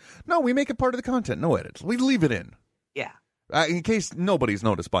over. No, we make it part of the content. No edits. We leave it in. Yeah. In case nobody's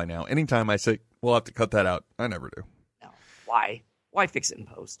noticed by now. Anytime I say we'll have to cut that out, I never do. No. Why? Why fix it in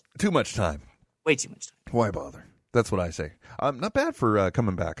post? Too much time. Way too much time. Why bother? That's what I say. Not bad for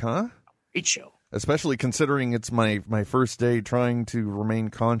coming back, huh? Great show. Especially considering it's my first day trying to remain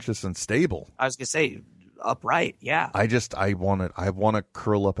conscious and stable. I was gonna say upright, yeah. I want to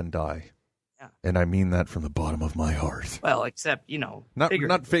curl up and die. Yeah. And I mean that from the bottom of my heart. Well, except,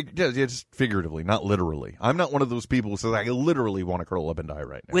 just figuratively, not literally. I'm not one of those people who says I literally want to curl up and die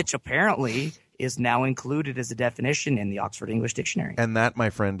right now. Which apparently is now included as a definition in the Oxford English Dictionary. And that, my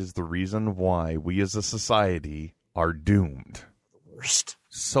friend, is the reason why we as a society are doomed. The worst.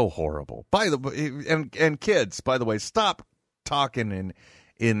 So horrible. And kids, by the way, stop talking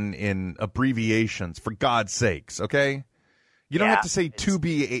in abbreviations, for God's sakes, okay? You don't have to say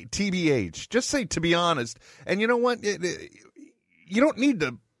TBH. Just say to be honest. And you know what? You don't need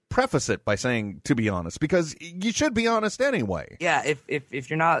to preface it by saying to be honest, because you should be honest anyway. Yeah, if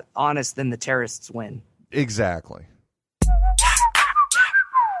you're not honest, then the terrorists win. Exactly.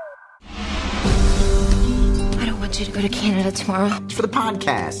 I want you to go to Canada tomorrow. It's for the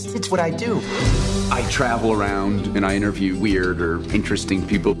podcast. It's what I do. I travel around and I interview weird or interesting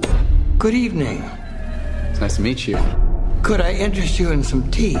people. Good evening. It's nice to meet you. Could I interest you in some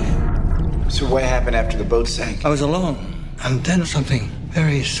tea? So what happened after the boat sank? I was alone, and then something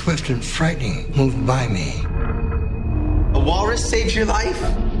very swift and frightening moved by me. A walrus saved your life?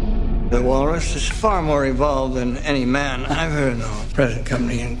 The walrus is far more evolved than any man I've heard of, present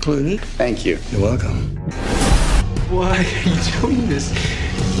company included. Thank you. You're welcome. Why are you doing this?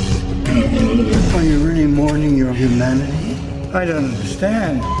 Are you really mourning your humanity? I don't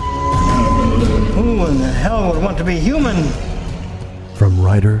understand. Who in the hell would want to be human? From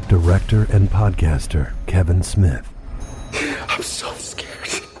writer, director, and podcaster Kevin Smith. I'm so scared.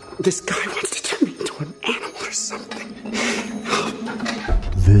 This guy wants to turn me into an animal or something.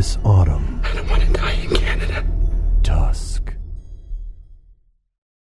 This autumn,